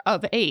were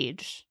of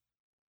age.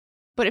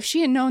 But if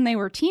she had known they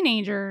were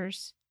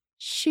teenagers,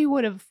 she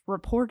would have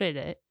reported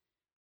it.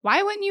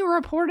 Why wouldn't you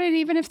report it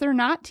even if they're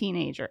not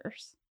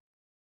teenagers?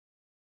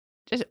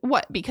 Just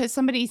what? Because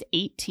somebody's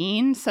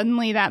 18,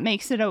 suddenly that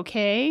makes it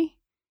okay?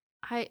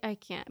 I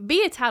can't.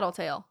 Be a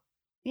tattletale.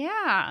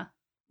 Yeah.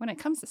 When it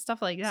comes to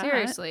stuff like that.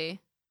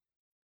 Seriously.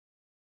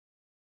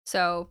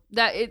 So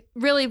that it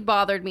really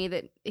bothered me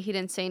that he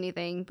didn't say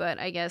anything, but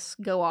I guess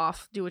go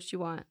off, do what you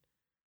want.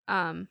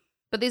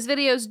 But these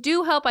videos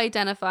do help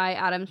identify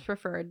Adam's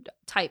preferred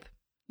type,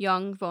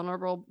 young,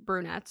 vulnerable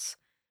brunettes,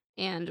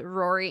 and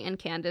Rory and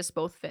Candace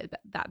both fit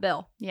that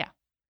bill. Yeah.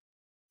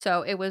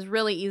 So it was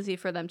really easy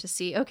for them to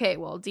see, okay,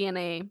 well,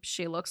 DNA,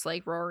 she looks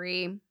like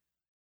Rory.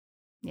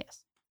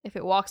 Yes. If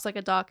it walks like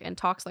a duck and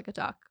talks like a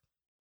duck,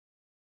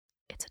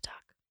 it's a duck.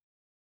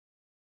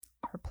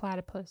 Or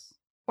platypus.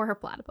 Or her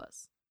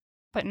platypus.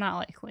 But not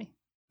likely.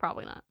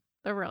 Probably not.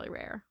 They're really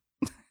rare.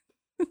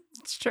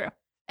 It's true.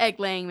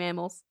 Egg-laying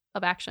mammals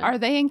of action. Are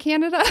they in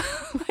Canada?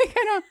 Like,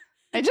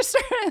 I just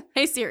started.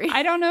 Hey, Siri.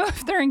 I don't know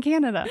if they're in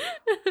Canada.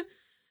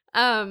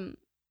 So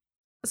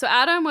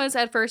Adam was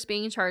at first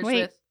being charged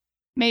with.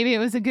 Maybe it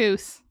was a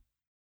goose.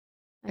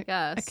 I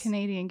guess. A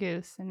Canadian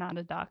goose and not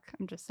a duck.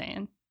 I'm just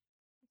saying.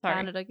 Sorry.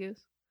 Canada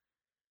goose.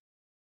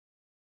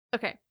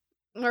 Okay.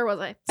 Where was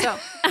I? So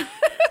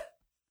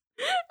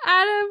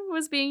Adam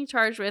was being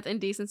charged with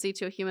indecency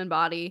to a human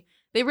body.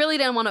 They really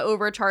didn't want to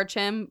overcharge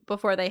him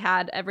before they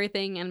had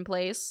everything in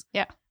place.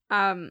 Yeah.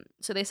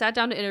 So they sat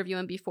down to interview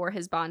him before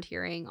his bond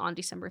hearing on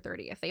December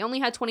 30th. They only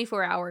had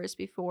 24 hours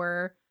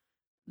before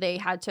they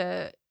had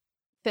to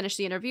finish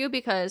the interview,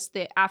 because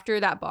after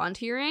that bond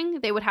hearing,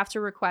 they would have to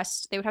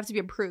be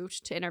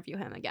approved to interview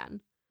him again.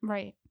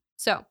 Right.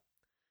 So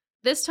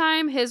this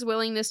time, his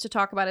willingness to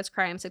talk about his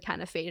crimes had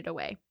kind of faded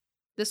away.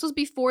 This was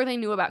before they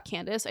knew about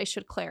Candace, I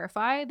should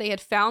clarify. They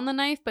had found the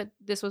knife, but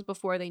this was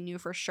before they knew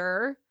for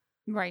sure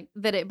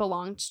that it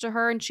belonged to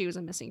her and she was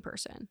a missing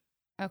person.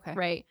 Okay.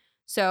 Right?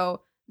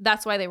 So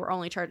that's why they were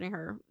only charging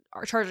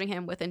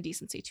him with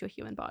indecency to a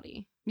human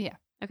body. Yeah.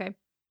 Okay.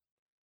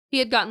 He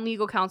had gotten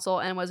legal counsel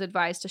and was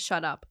advised to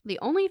shut up. The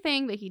only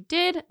thing that he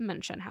did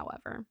mention,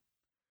 however,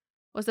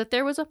 was that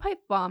there was a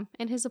pipe bomb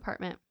in his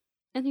apartment.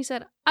 And he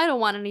said, I don't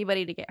want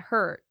anybody to get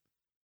hurt.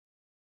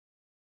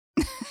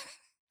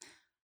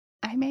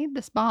 I made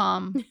this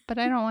bomb, but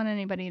I don't want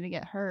anybody to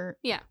get hurt.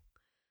 Yeah.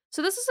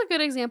 So this is a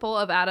good example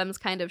of Adam's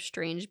kind of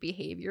strange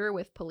behavior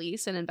with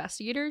police and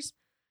investigators.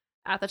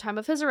 At the time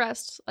of his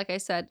arrest, like I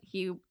said,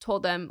 he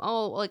told them,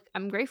 oh, like,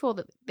 I'm grateful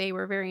that they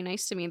were very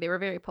nice to me. They were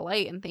very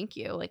polite and thank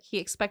you. Like, he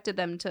expected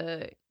them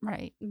to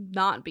Right.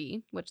 not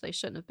be, which they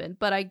shouldn't have been,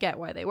 but I get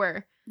why they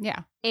were. Yeah.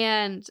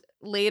 And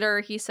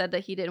later he said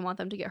that he didn't want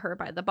them to get hurt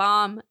by the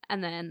bomb.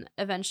 And then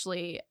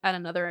eventually at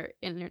another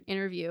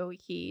interview,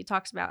 he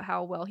talks about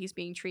how well he's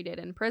being treated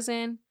in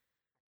prison.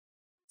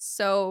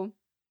 So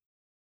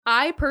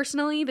I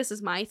personally, this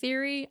is my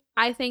theory,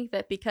 I think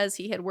that because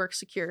he had worked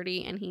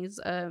security and he's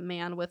a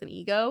man with an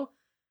ego,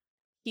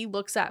 he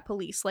looks at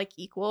police like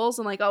equals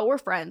and like, oh, we're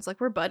friends, like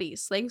we're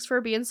buddies. Thanks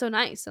for being so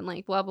nice and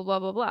like blah blah blah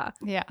blah blah.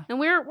 Yeah. And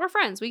we're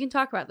friends. We can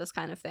talk about this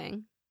kind of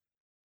thing.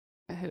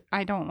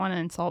 I don't want to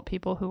insult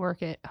people who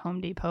work at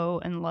Home Depot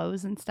and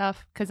Lowe's and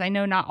stuff because I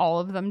know not all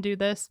of them do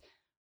this,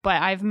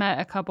 but I've met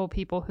a couple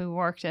people who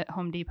worked at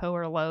Home Depot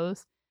or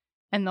Lowe's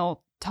and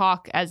they'll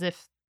talk as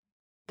if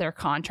they're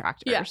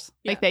contractors.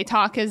 Yeah. Like they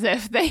talk as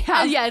if they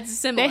have It's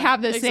similar. They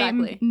have the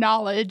Exactly. same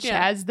knowledge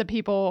Yeah. as the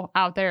people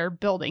out there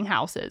building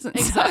houses and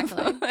Exactly.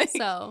 stuff. Like,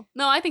 So,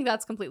 no, I think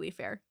that's completely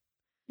fair.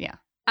 Yeah.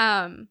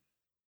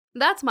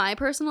 That's my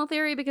personal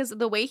theory because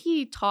the way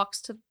he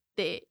talks to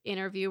the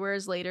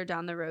interviewers later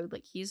down the road,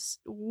 like he's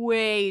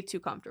way too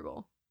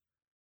comfortable.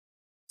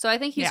 So I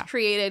think he's Yeah.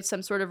 created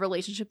some sort of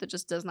relationship that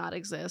just does not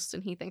exist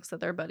and he thinks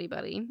that they're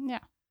buddy-buddy. yeah.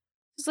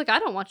 He's like, I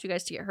don't want you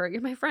guys to get hurt.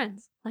 You're my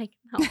friends. Like,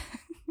 no.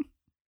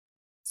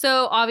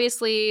 So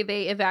obviously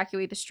they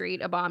evacuate the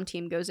street. A bomb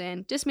team goes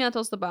in,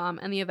 dismantles the bomb,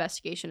 and the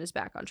investigation is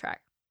back on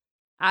track.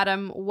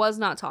 Adam was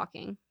not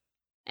talking,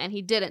 and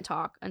he didn't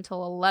talk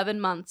until 11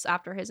 months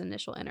after his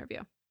initial interview.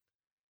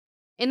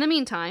 In the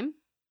meantime,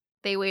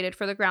 they waited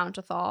for the ground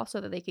to thaw so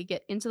that they could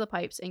get into the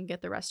pipes and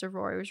get the rest of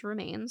Rory's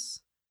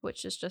remains,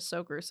 which is just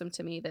so gruesome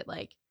to me that,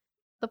 like,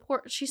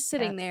 she's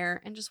sitting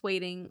there and just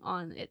waiting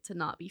on it to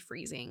not be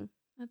freezing.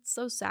 That's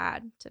so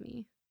sad to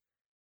me.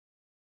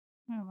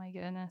 Oh my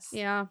goodness.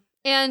 Yeah.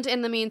 And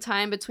in the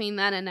meantime, between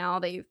then and now,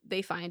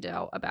 they find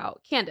out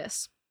about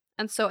Candace.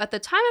 And so at the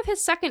time of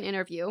his second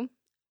interview,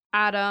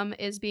 Adam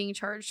is being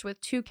charged with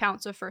 2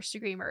 counts of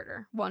first-degree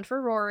murder, one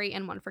for Rory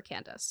and one for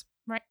Candace.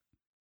 Right.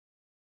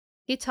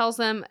 He tells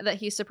them that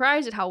he's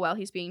surprised at how well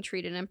he's being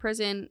treated in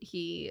prison.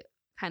 He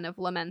kind of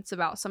laments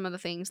about some of the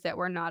things that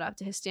were not up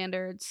to his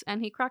standards,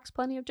 and he cracks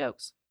plenty of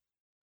jokes.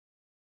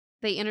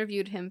 They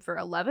interviewed him for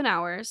 11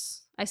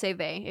 hours. I say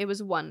they. It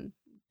was one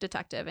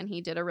detective, and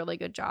he did a really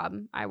good job.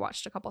 I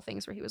watched a couple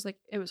things where he was like,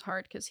 it was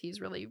hard because he's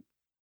really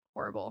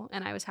horrible,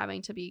 and I was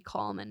having to be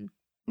calm, and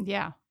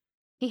Yeah.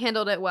 he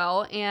handled it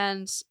well.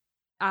 And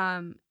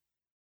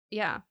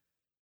yeah.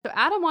 So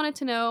Adam wanted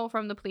to know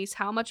from the police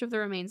how much of the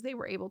remains they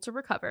were able to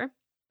recover.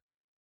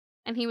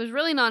 And he was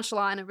really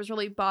nonchalant, and it was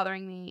really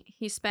bothering me.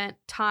 He spent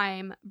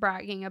time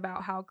bragging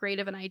about how great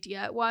of an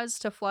idea it was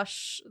to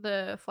flush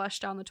the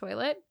flesh down the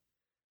toilet,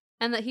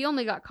 and that he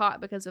only got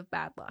caught because of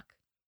bad luck.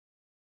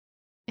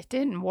 It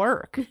didn't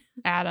work,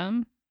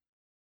 Adam.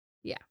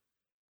 Yeah.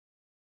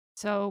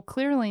 So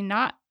clearly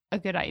not a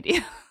good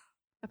idea.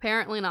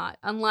 Apparently not,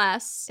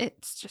 unless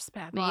It's just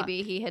bad luck.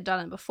 maybe he had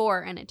done it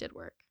before and it did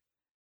work.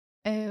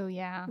 Oh,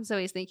 yeah. And so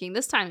he's thinking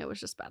this time it was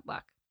just bad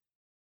luck.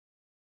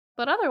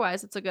 But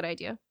otherwise, it's a good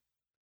idea,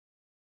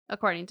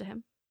 according to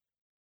him.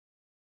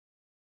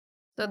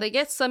 So they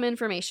get some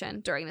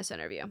information during this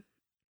interview.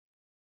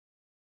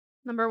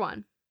 Number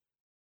 1,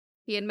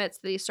 he admits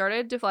that he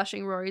started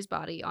defleshing Rory's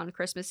body on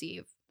Christmas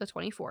Eve, the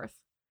 24th,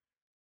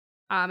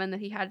 and that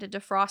he had to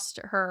defrost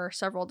her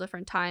several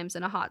different times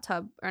in a hot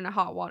tub or in a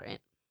hot water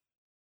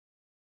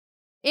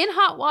in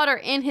hot water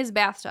in his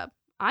bathtub.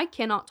 I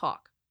cannot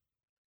talk.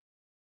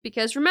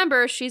 Because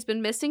remember, she's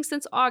been missing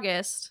since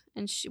August,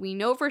 and we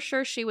know for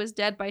sure she was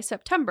dead by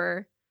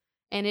September,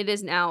 and it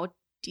is now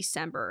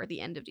December, or the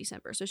end of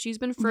December. So she's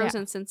been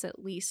frozen since at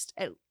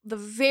the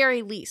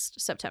very least,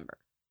 September.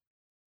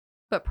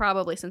 But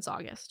probably since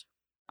August.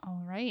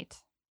 All right.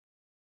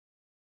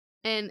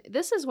 And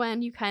this is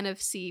when you kind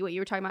of see what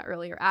you were talking about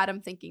earlier,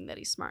 Adam thinking that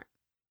he's smart.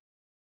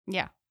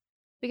 Yeah.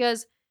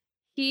 Because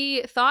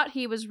he thought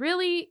he was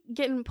really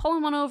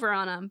pulling one over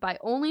on him by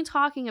only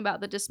talking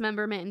about the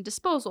dismemberment and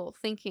disposal,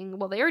 thinking,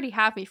 well, they already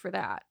have me for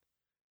that.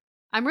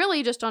 I'm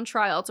really just on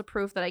trial to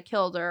prove that I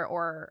killed her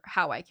or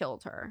how I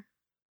killed her.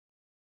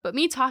 But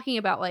me talking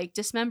about, like,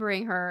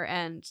 dismembering her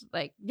and,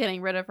 like,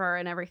 getting rid of her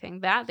and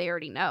everything, that they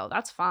already know.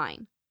 That's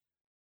fine.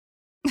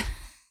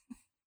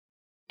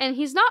 And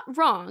he's not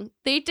wrong.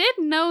 They did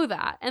know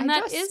that. And I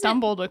that just isn't...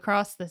 stumbled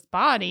across this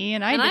body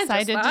and I And I just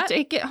decided to thought-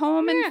 take it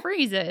home Yeah, and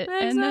freeze it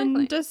and exactly.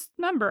 then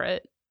dismember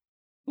it.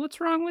 What's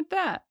wrong with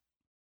that?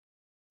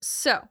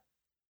 So,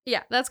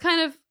 yeah, that's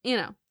kind of,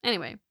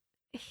 anyway.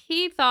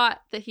 He thought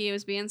that he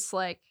was being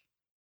slick.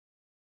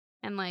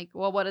 And like,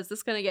 well, what is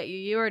this going to get you?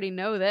 You already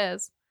know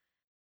this.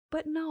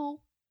 But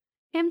no.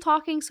 Him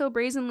talking so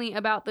brazenly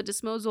about the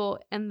disposal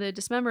and the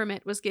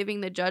dismemberment was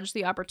giving the judge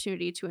the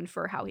opportunity to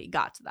infer how he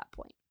got to that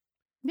point.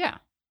 Yeah.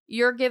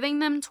 You're giving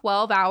them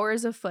 12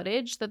 hours of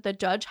footage that the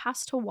judge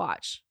has to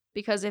watch,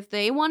 because if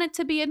they want it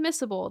to be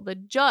admissible, the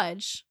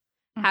judge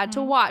had to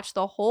Mhm. watch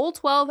the whole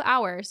 12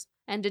 hours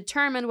and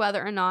determine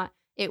whether or not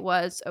it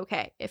was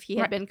okay. If he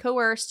had Right. been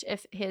coerced,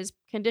 if his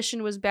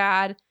condition was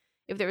bad,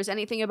 if there was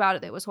anything about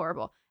it that was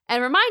horrible.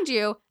 And remind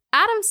you,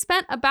 Adam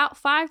spent about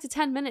 5 to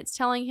 10 minutes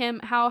telling him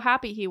how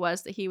happy he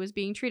was that he was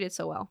being treated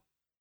so well.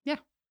 Yeah.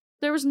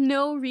 There was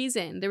no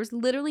reason. There was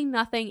literally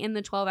nothing in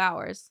the 12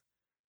 hours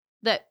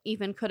that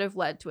even could have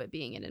led to it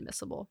being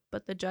inadmissible,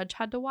 but the judge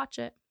had to watch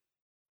it.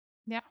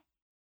 Yeah.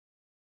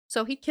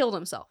 So he killed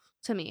himself,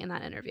 to me, in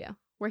that interview,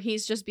 where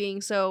he's just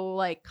being so,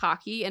 like,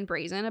 cocky and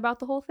brazen about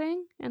the whole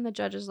thing. And the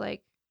judge is,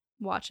 like,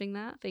 watching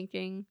that,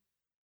 thinking,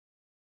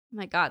 oh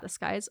my God, this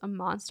guy's a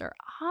monster.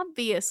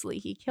 Obviously,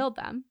 he killed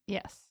them.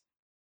 Yes.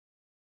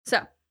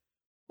 So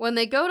when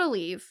they go to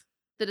leave,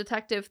 the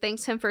detective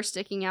thanks him for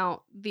sticking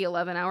out the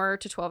 11-hour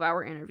to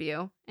 12-hour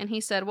interview. And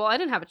he said, well, I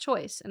didn't have a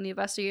choice. And the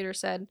investigator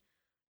said,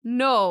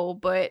 no,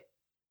 but...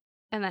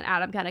 And then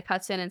Adam kind of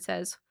cuts in and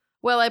says,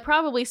 well, I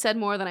probably said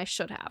more than I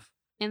should have.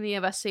 And the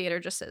investigator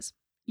just says,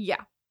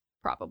 yeah,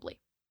 probably.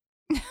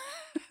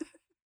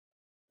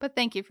 But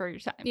thank you for your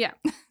time. Yeah.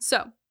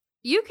 So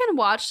you can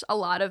watch a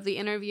lot of the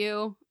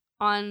interview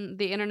on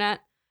the internet.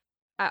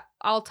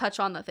 I'll touch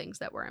on the things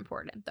that were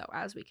important, though,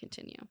 as we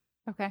continue.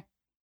 Okay.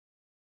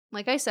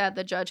 Like I said,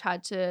 the judge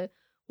had to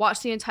watch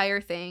the entire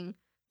thing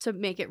to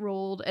make it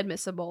ruled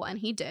admissible, and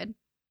he did.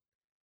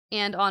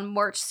 And on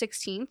March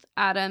 16th,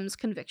 Adam's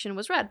conviction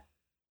was read.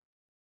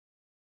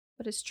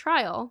 But his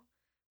trial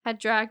had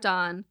dragged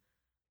on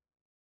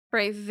for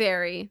a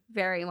very,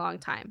 very long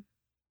time.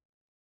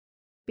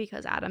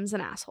 Because Adam's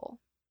an asshole.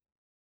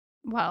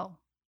 Well,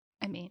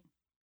 I mean,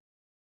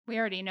 we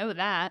already know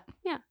that.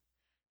 Yeah.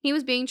 He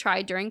was being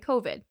tried during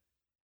COVID,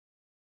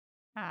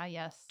 Ah,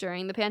 yes.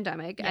 during the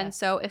pandemic. And Yes.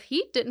 so if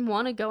he didn't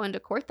want to go into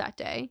court that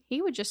day,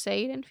 he would just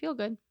say he didn't feel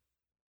good.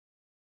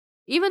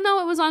 Even though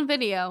it was on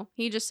video,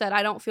 he just said,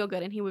 I don't feel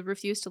good. And he would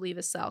refuse to leave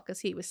his cell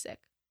because he was sick.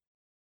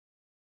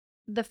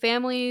 The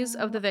families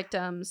of the Oh.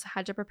 victims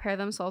had to prepare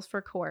themselves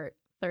for court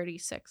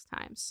 36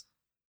 times.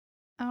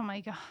 Oh my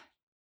God.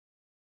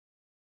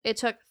 It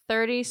took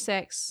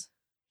 36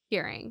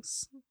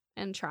 hearings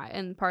and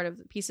part of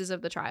the pieces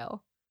of the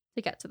trial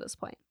to get to this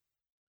point.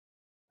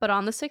 But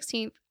on the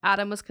 16th,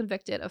 Adam was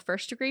convicted of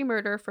first-degree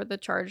murder for the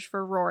charge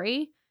for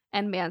Rory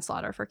and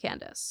manslaughter for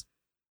Candace.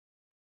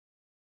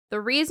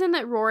 The reason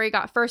that Rory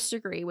got first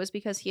degree was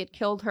because he had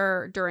killed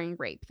her during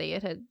rape. They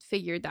had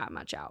figured that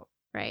much out,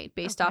 right?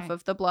 Based off Okay.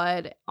 of the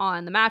blood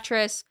on the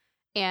mattress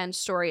and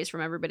stories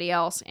from everybody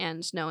else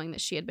and knowing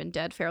that she had been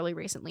dead fairly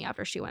recently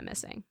after she went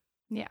missing.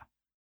 Yeah.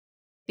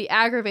 The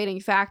aggravating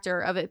factor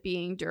of it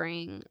being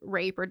during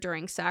rape or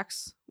during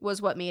sex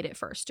was what made it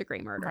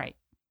first-degree murder. Right.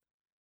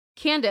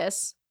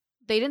 Candace,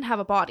 they didn't have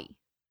a body.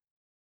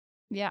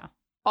 Yeah.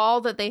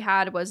 All that they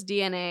had was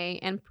DNA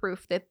and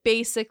proof that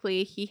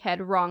basically he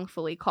had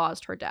wrongfully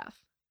caused her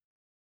death.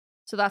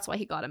 So that's why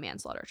he got a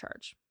manslaughter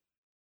charge.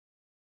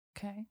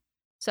 Okay.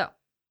 So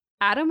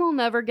Adam will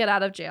never get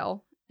out of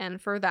jail,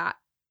 and for that,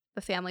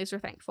 the families are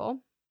thankful.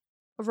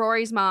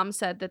 Rory's mom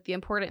said that the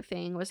important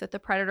thing was that the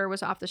predator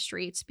was off the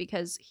streets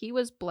because he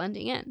was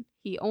blending in.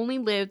 He only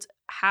lived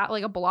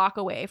like a block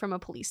away from a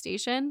police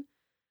station,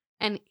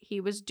 and he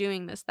was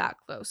doing this that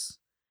close.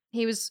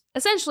 He was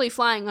essentially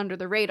flying under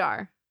the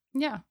radar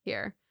Yeah.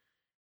 here.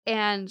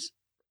 And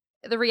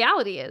the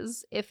reality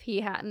is, if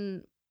he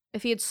had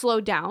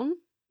slowed down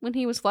when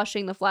he was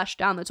flushing the flesh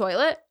down the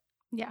toilet,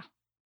 Yeah.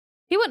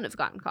 he wouldn't have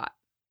gotten caught.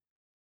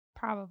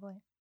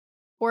 Probably.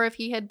 Or if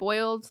he had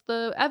boiled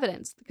the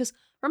evidence. Because,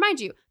 remind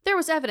you, there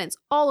was evidence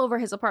all over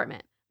his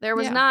apartment. There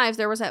was Yeah. knives.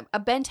 There was a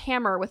bent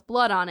hammer with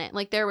blood on it.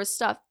 Like, there was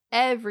stuff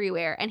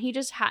everywhere. And he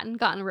just hadn't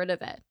gotten rid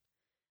of it.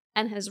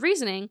 And his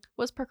reasoning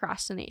was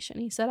procrastination.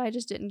 He said, I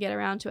just didn't get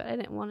around to it. I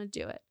didn't want to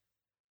do it.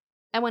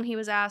 And when he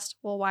was asked,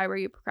 well, why were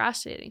you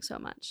procrastinating so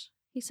much?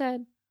 He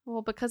said,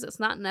 well, because it's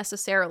not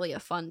necessarily a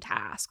fun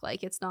task.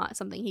 Like, it's not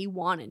something he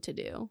wanted to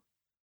do.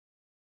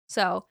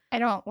 So, I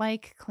don't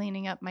like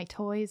cleaning up my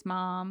toys,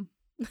 Mom.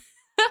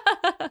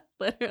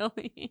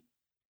 literally.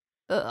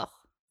 Ugh.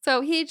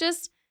 So he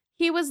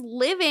was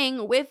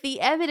living with the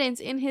evidence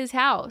in his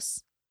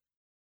house.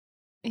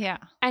 Yeah.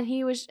 And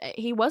he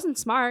wasn't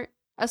smart.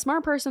 A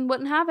smart person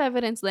wouldn't have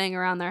evidence laying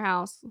around their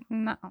house,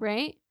 No.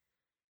 right?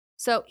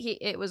 So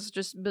it was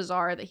just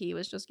bizarre that he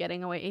was just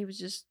getting away.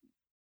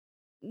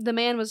 The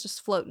man was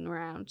just floating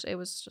around. It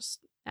was just,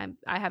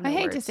 I have no I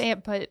hate words. to say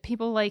it, but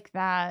people like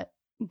that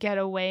get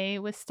away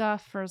with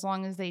stuff for as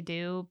long as they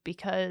do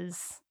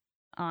because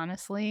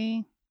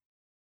honestly,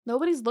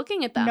 Nobody's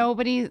looking at them.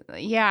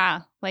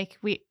 like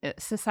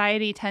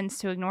society tends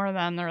to ignore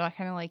them. They're like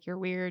kind of like, you're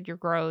weird, you're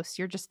gross,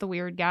 you're just the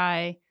weird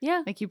guy.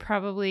 Yeah. Like you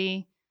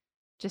probably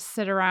just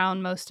sit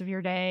around most of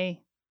your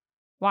day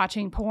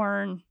watching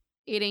porn,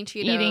 Eating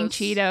Cheetos. eating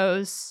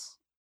Cheetos.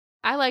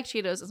 I like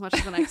Cheetos as much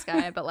as the next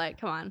guy, but like,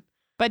 come on.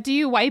 But do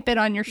you wipe it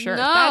on your shirt?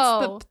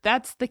 No.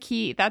 That's the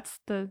key. That's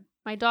the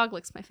My dog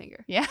licks my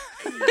finger. yeah.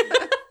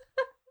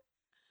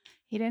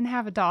 He didn't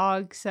have a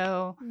dog,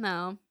 so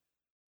No.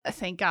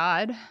 thank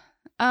God.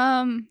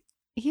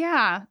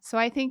 Yeah. So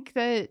I think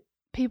that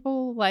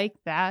people like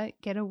that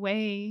get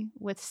away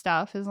with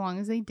stuff as long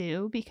as they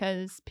do,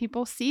 because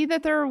people see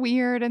that they're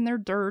weird and they're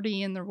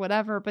dirty and they're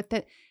whatever, but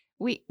that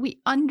we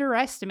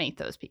underestimate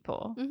those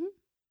people. Mhm.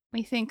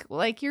 We think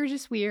like you're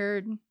just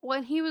weird.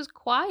 When he was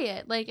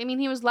quiet, like, I mean,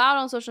 he was loud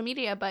on social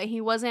media, but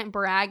he wasn't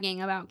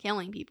bragging about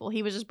killing people.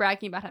 He was just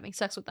bragging about having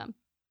sex with them.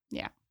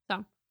 Yeah.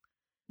 So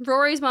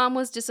Rory's mom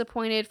was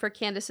disappointed for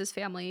Candace's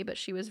family, but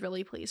she was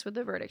really pleased with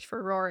the verdict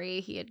for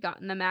Rory. He had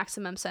gotten the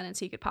maximum sentence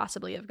he could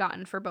possibly have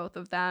gotten for both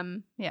of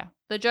them. Yeah.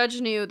 The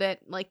judge knew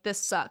that, like, this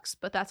sucks,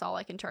 but that's all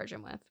I can charge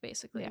him with,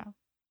 basically. Yeah.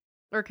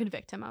 Or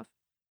convict him of.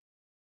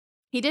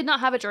 He did not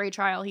have a jury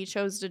trial. He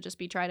chose to just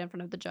be tried in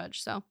front of the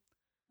judge, so.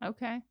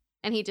 Okay.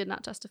 And he did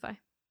not testify.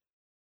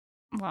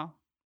 Well,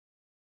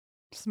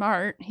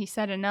 smart. He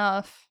said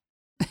enough.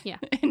 Yeah.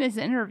 In his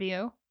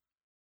interview.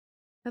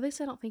 At least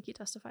I don't think he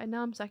testified.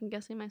 Now I'm second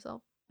guessing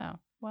myself. Oh,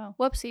 well.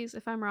 Whoopsies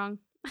if I'm wrong.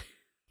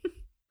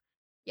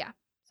 Yeah.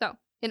 So,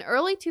 in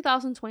early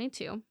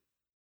 2022,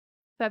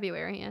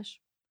 February-ish,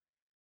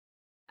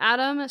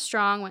 Adam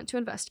Strong went to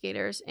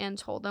investigators and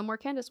told them where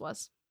Candace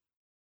was.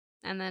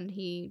 And then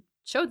he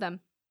showed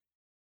them.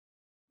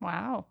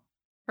 Wow.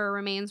 Her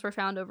remains were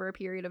found over a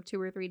period of 2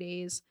 or 3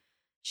 days.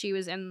 She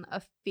was in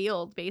a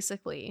field,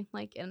 basically,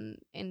 like in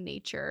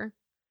nature.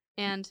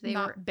 And they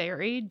Not were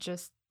buried,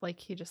 just like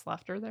he just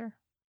left her there.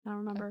 I don't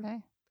remember. Okay.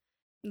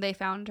 They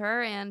found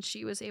her and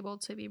she was able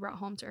to be brought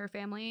home to her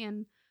family,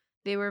 and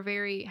they were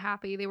very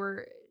happy.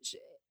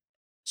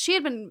 She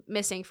had been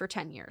missing for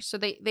 10 years, so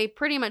they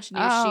pretty much knew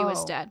she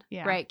was Oh, dead,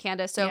 yeah. right,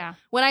 Candace? So yeah.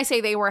 when I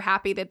say they were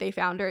happy that they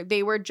found her,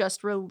 they were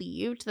just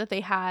relieved that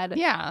they had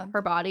Yeah.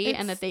 her body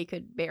and It's that they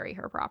could bury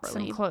her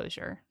properly. Some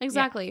closure.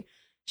 Exactly.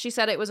 She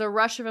said it was a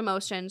rush of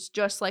emotions,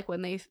 just like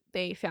when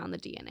they found the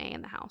DNA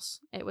in the house.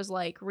 It was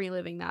like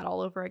reliving that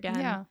all over again.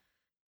 Yeah.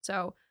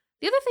 So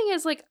the other thing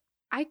is, like,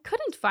 I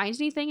couldn't find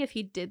anything if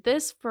he did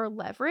this for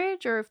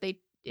leverage, or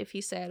if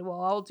he said,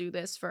 well, I'll do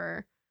this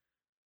for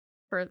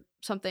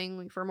something,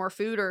 like, for more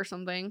food or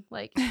something.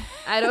 Like,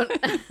 I don't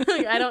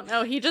like, I don't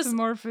know. He just Some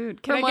more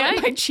food. Can From I what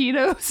get my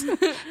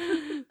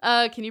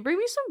Cheetos? can you bring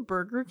me some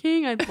Burger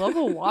King? I'd love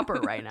a Whopper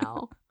right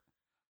now.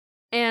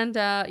 And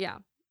yeah.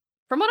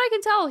 From what I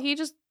can tell, he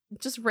just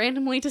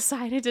randomly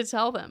decided to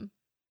tell them.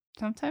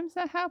 Sometimes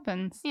that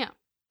happens. Yeah.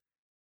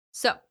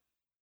 So,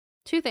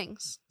 2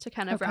 things to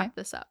kind of Okay. wrap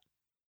this up.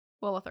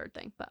 Well, a third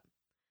thing, but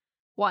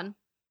 1.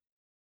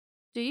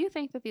 Do you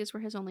think that these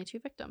were his only 2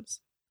 victims?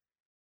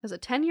 There's a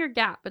 10-year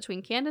gap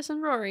between Candace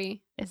and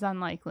Rory. It's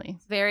unlikely.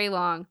 It's very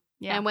long.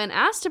 Yeah. And when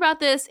asked about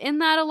this in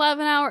that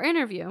 11-hour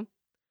interview,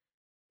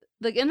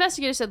 the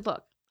investigator said,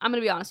 look, I'm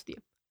going to be honest with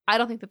you. I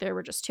don't think that there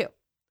were just 2.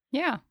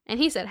 Yeah. And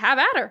he said, have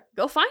at her.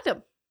 Go find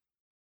him.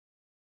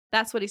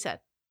 That's what he said.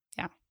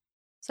 Yeah.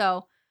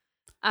 So,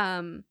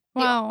 Wow.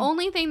 the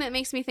only thing that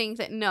makes me think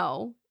that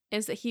no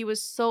is that he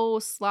was so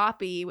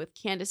sloppy with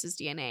Candace's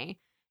DNA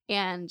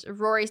and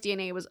Rory's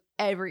DNA was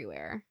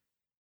everywhere.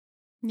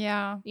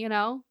 Yeah. You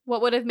know,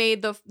 what would have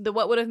made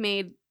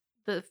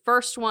the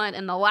first one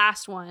and the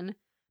last one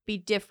be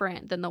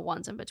different than the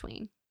ones in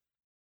between?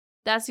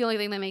 That's the only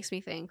thing that makes me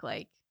think,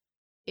 like,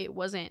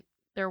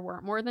 there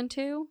weren't more than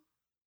 2.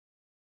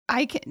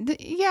 I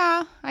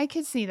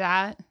could see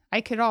that.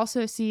 I could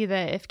also see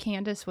that if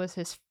Candace was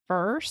his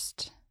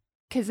first,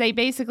 because they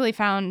basically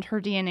found her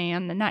DNA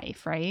on the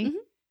knife, right? Mhm.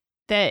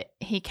 That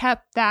he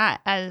kept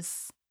that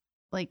as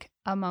like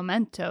a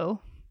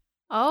memento.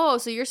 Oh,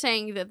 so you're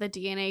saying that the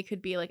DNA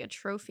could be like a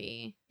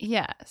trophy.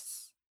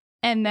 Yes.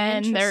 And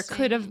then there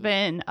could have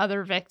Interesting. been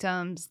other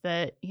victims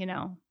that, you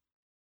know,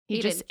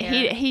 He didn't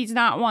care. he's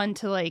not one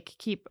to like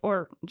keep,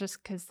 or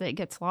just because it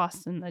gets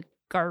lost in the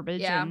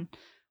garbage Yeah. and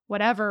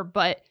whatever.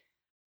 But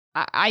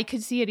I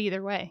could see it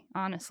either way,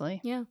 honestly.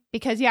 Yeah.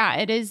 Because, yeah,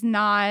 it is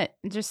not,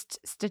 just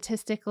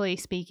statistically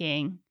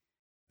speaking,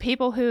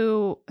 people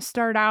who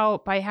start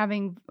out by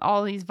having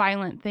all these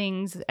violent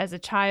things as a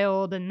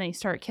child and they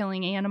start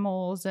killing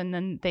animals, and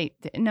then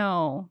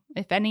no,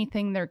 if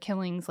anything, their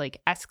killings like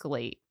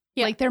escalate.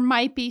 Yeah. Like there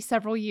might be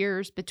several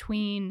years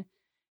between,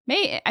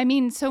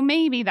 so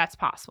maybe that's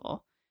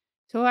possible.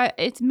 So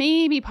it's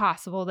maybe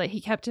possible that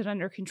he kept it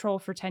under control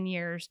for 10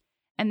 years.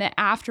 And that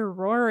after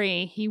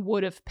Rory, he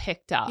would have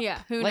picked up.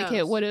 Yeah, who Like knows?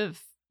 it would have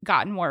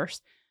gotten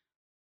worse.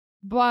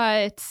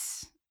 But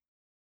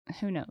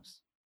who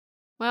knows?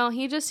 Well,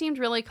 he just seemed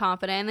really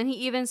confident. And then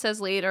he even says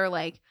later,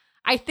 like,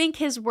 I think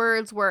his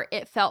words were,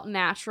 it felt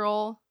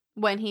natural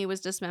when he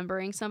was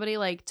dismembering somebody,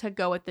 like, to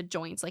go at the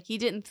joints. Like, he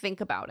didn't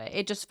think about it.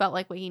 It just felt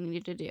like what he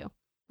needed to do.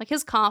 Like,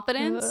 his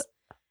confidence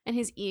and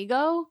his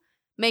ego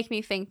make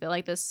me think that,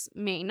 like, this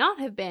may not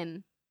have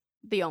been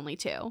the only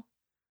 2.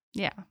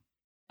 Yeah.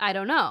 I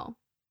don't know.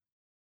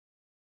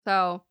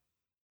 So,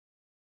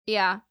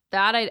 yeah,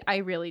 that I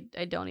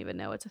don't even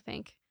know what to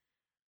think.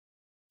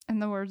 In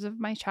the words of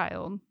my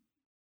child,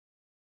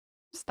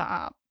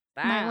 stop.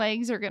 My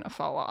legs are going to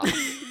fall off.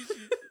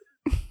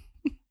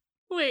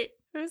 Wait,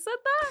 who said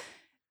that?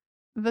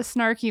 The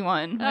snarky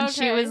one. When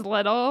she was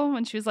little,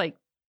 when she was like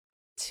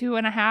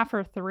 2.5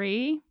 or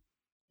 3,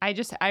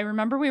 I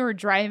remember we were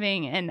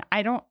driving and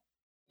I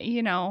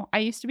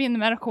used to be in the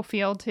medical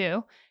field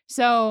too.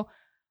 So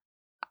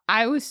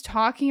I was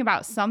talking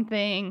about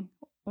something.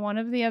 One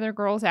of the other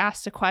girls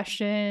asked a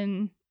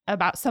question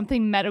about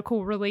something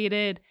medical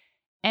related.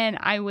 And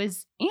I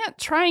was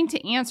trying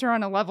to answer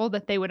on a level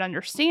that they would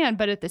understand.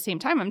 But at the same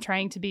time, I'm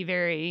trying to be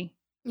very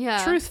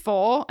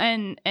truthful.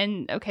 And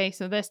okay,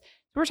 so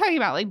we're talking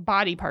about like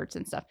body parts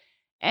and stuff.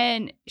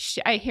 And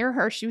I hear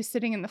her, she was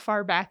sitting in the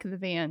far back of the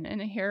van,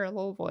 and I hear a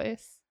little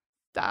voice,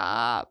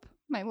 "Stop,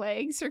 my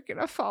legs are going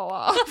to fall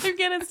off." I'm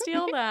going to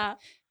steal that.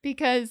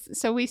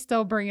 So we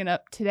still bring it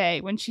up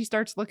today when she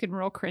starts looking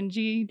real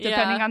cringy,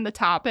 depending on the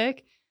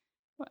topic.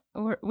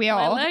 We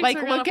all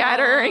like look at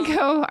her and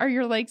go, "Are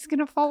your legs going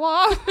to fall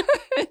off?"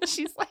 And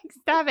she's like,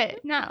 "Stop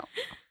it. No."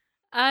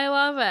 I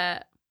love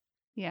it.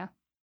 Yeah.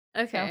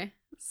 Okay.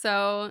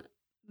 So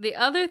the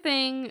other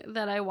thing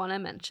that I want to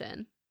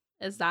mention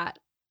is that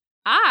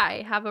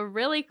I have a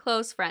really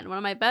close friend. One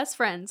of my best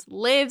friends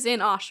lives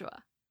in Oshawa.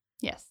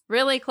 Yes.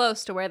 Really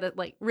close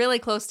to really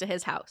close to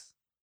his house.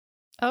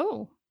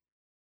 Oh.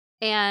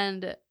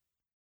 And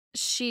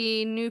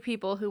she knew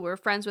people who were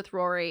friends with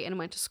Rory and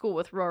went to school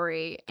with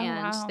Rory.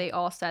 And they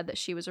all said that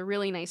she was a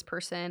really nice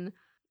person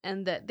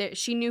and that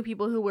she knew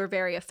people who were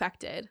very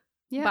affected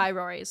by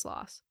Rory's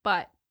loss.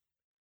 But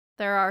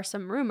there are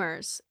some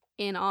rumors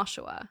in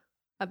Oshawa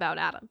about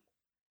Adam.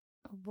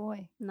 Oh,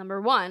 boy.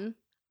 Number one,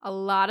 a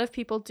lot of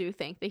people do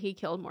think that he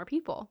killed more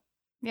people.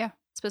 Yeah.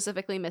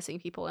 Specifically missing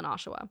people in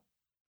Oshawa.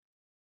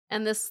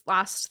 And this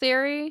last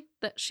theory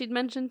that she'd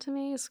mentioned to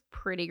me is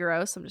pretty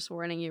gross. I'm just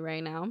warning you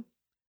right now.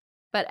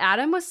 But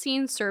Adam was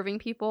seen serving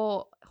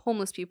people,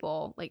 homeless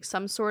people, like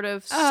some sort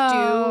of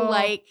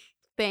stew-like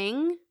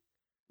thing.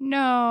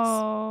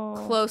 No.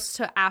 Close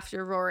to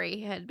after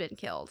Rory had been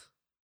killed.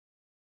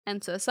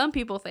 And so some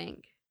people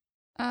think.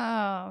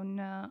 Oh,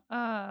 no.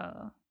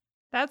 Oh.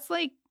 That's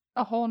like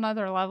a whole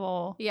nother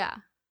level. Yeah.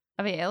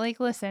 I mean, like,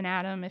 listen,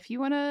 Adam, if you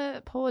want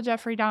to pull a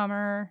Jeffrey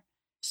Dahmer,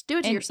 just do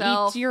it to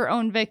yourself. Eat your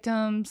own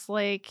victims,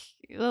 like,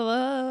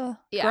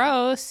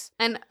 gross.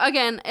 And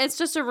again, it's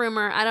just a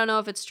rumor. I don't know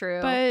if it's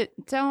true. But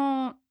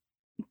don't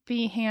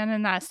be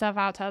handing that stuff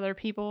out to other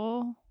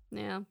people.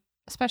 Yeah.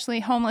 Especially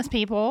homeless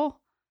people.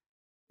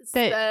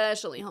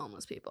 Especially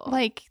homeless people.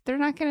 Like, they're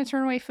not going to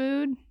turn away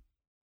food.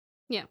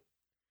 Yeah.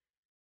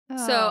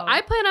 Oh. So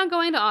I plan on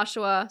going to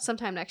Oshawa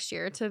sometime next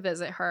year to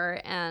visit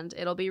her, and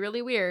it'll be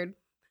really weird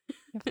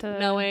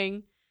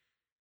knowing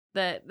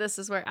that this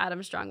is where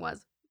Adam Strong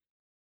was.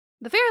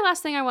 The very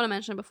last thing I want to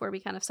mention before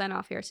we kind of sign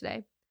off here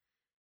today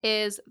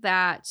is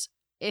that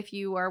if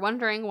you are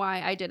wondering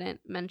why I didn't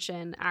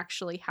mention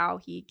actually how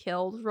he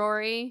killed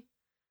Rory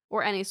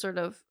or any sort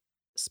of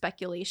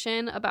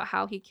speculation about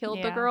how he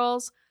killed the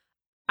girls,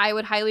 I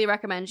would highly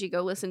recommend you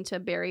go listen to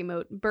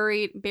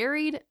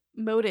Buried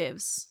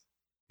Motives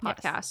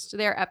podcast,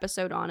 their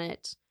episode on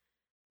it.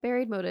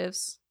 Buried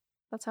Motives.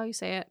 That's how you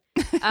say it.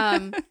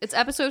 It's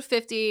episode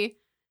 50.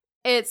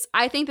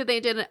 I think that they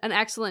did an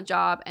excellent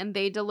job, and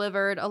they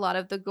delivered a lot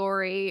of the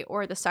gory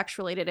or the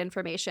sex-related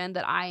information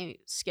that I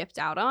skipped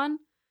out on.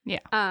 Yeah.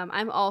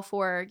 I'm all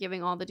for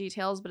giving all the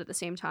details, but at the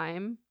same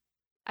time,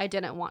 I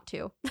didn't want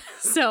to.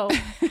 So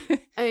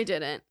I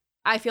didn't.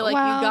 I feel like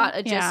you got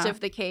a gist of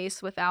the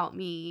case without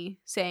me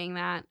saying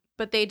that,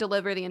 but they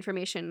deliver the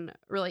information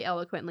really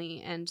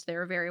eloquently, and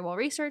they're very well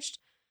researched.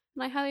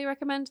 And I highly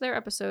recommend their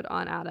episode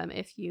on Adam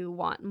if you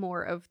want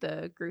more of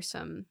the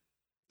gruesome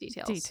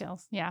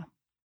details. Yeah.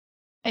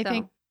 I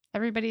think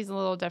everybody's a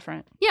little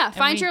different. Yeah,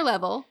 find your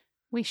level.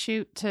 We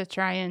shoot to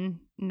try and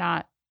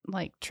not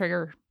like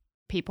trigger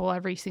people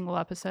every single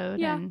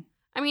episode. Yeah. And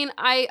I mean,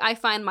 I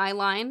find my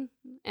line,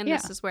 and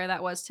this is where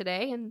that was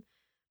today. And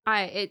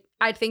I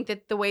think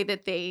that the way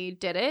that they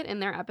did it in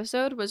their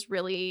episode was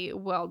really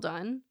well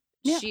done.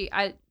 Yeah.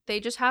 They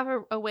just have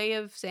a way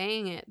of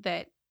saying it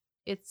that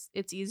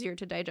it's easier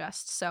to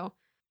digest. So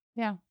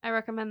yeah, I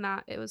recommend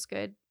that. It was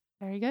good.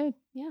 Very good.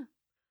 Yeah.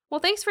 Well,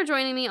 thanks for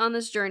joining me on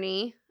this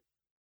journey.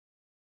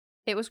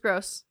 It was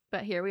gross,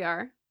 but here we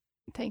are.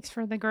 Thanks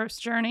for the gross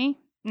journey.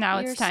 Now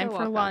it's time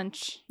for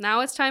lunch.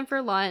 Now it's time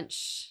for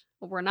lunch.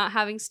 We're not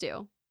having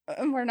stew.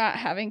 We're not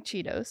having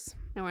Cheetos.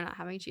 And we're not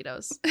having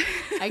Cheetos.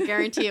 I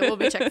guarantee it will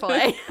be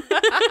Chick-fil-A.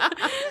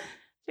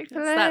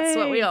 Chick-fil-A. That's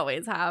what we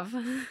always have.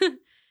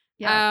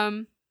 Yeah.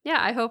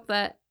 I hope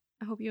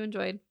you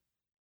enjoyed.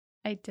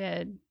 I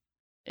did.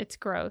 It's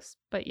gross,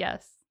 but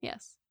yes.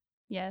 Yes.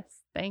 Yes.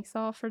 Thanks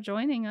all for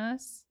joining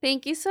us.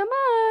 Thank you so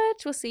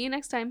much. We'll see you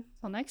next time.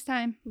 Till next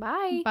time.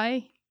 Bye.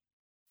 Bye.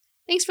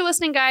 Thanks for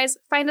listening, guys.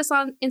 Find us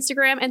on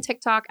Instagram and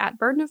TikTok at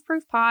Burden of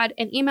Proof Pod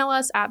and email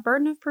us at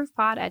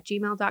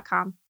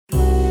burdenofproofpod@gmail.com.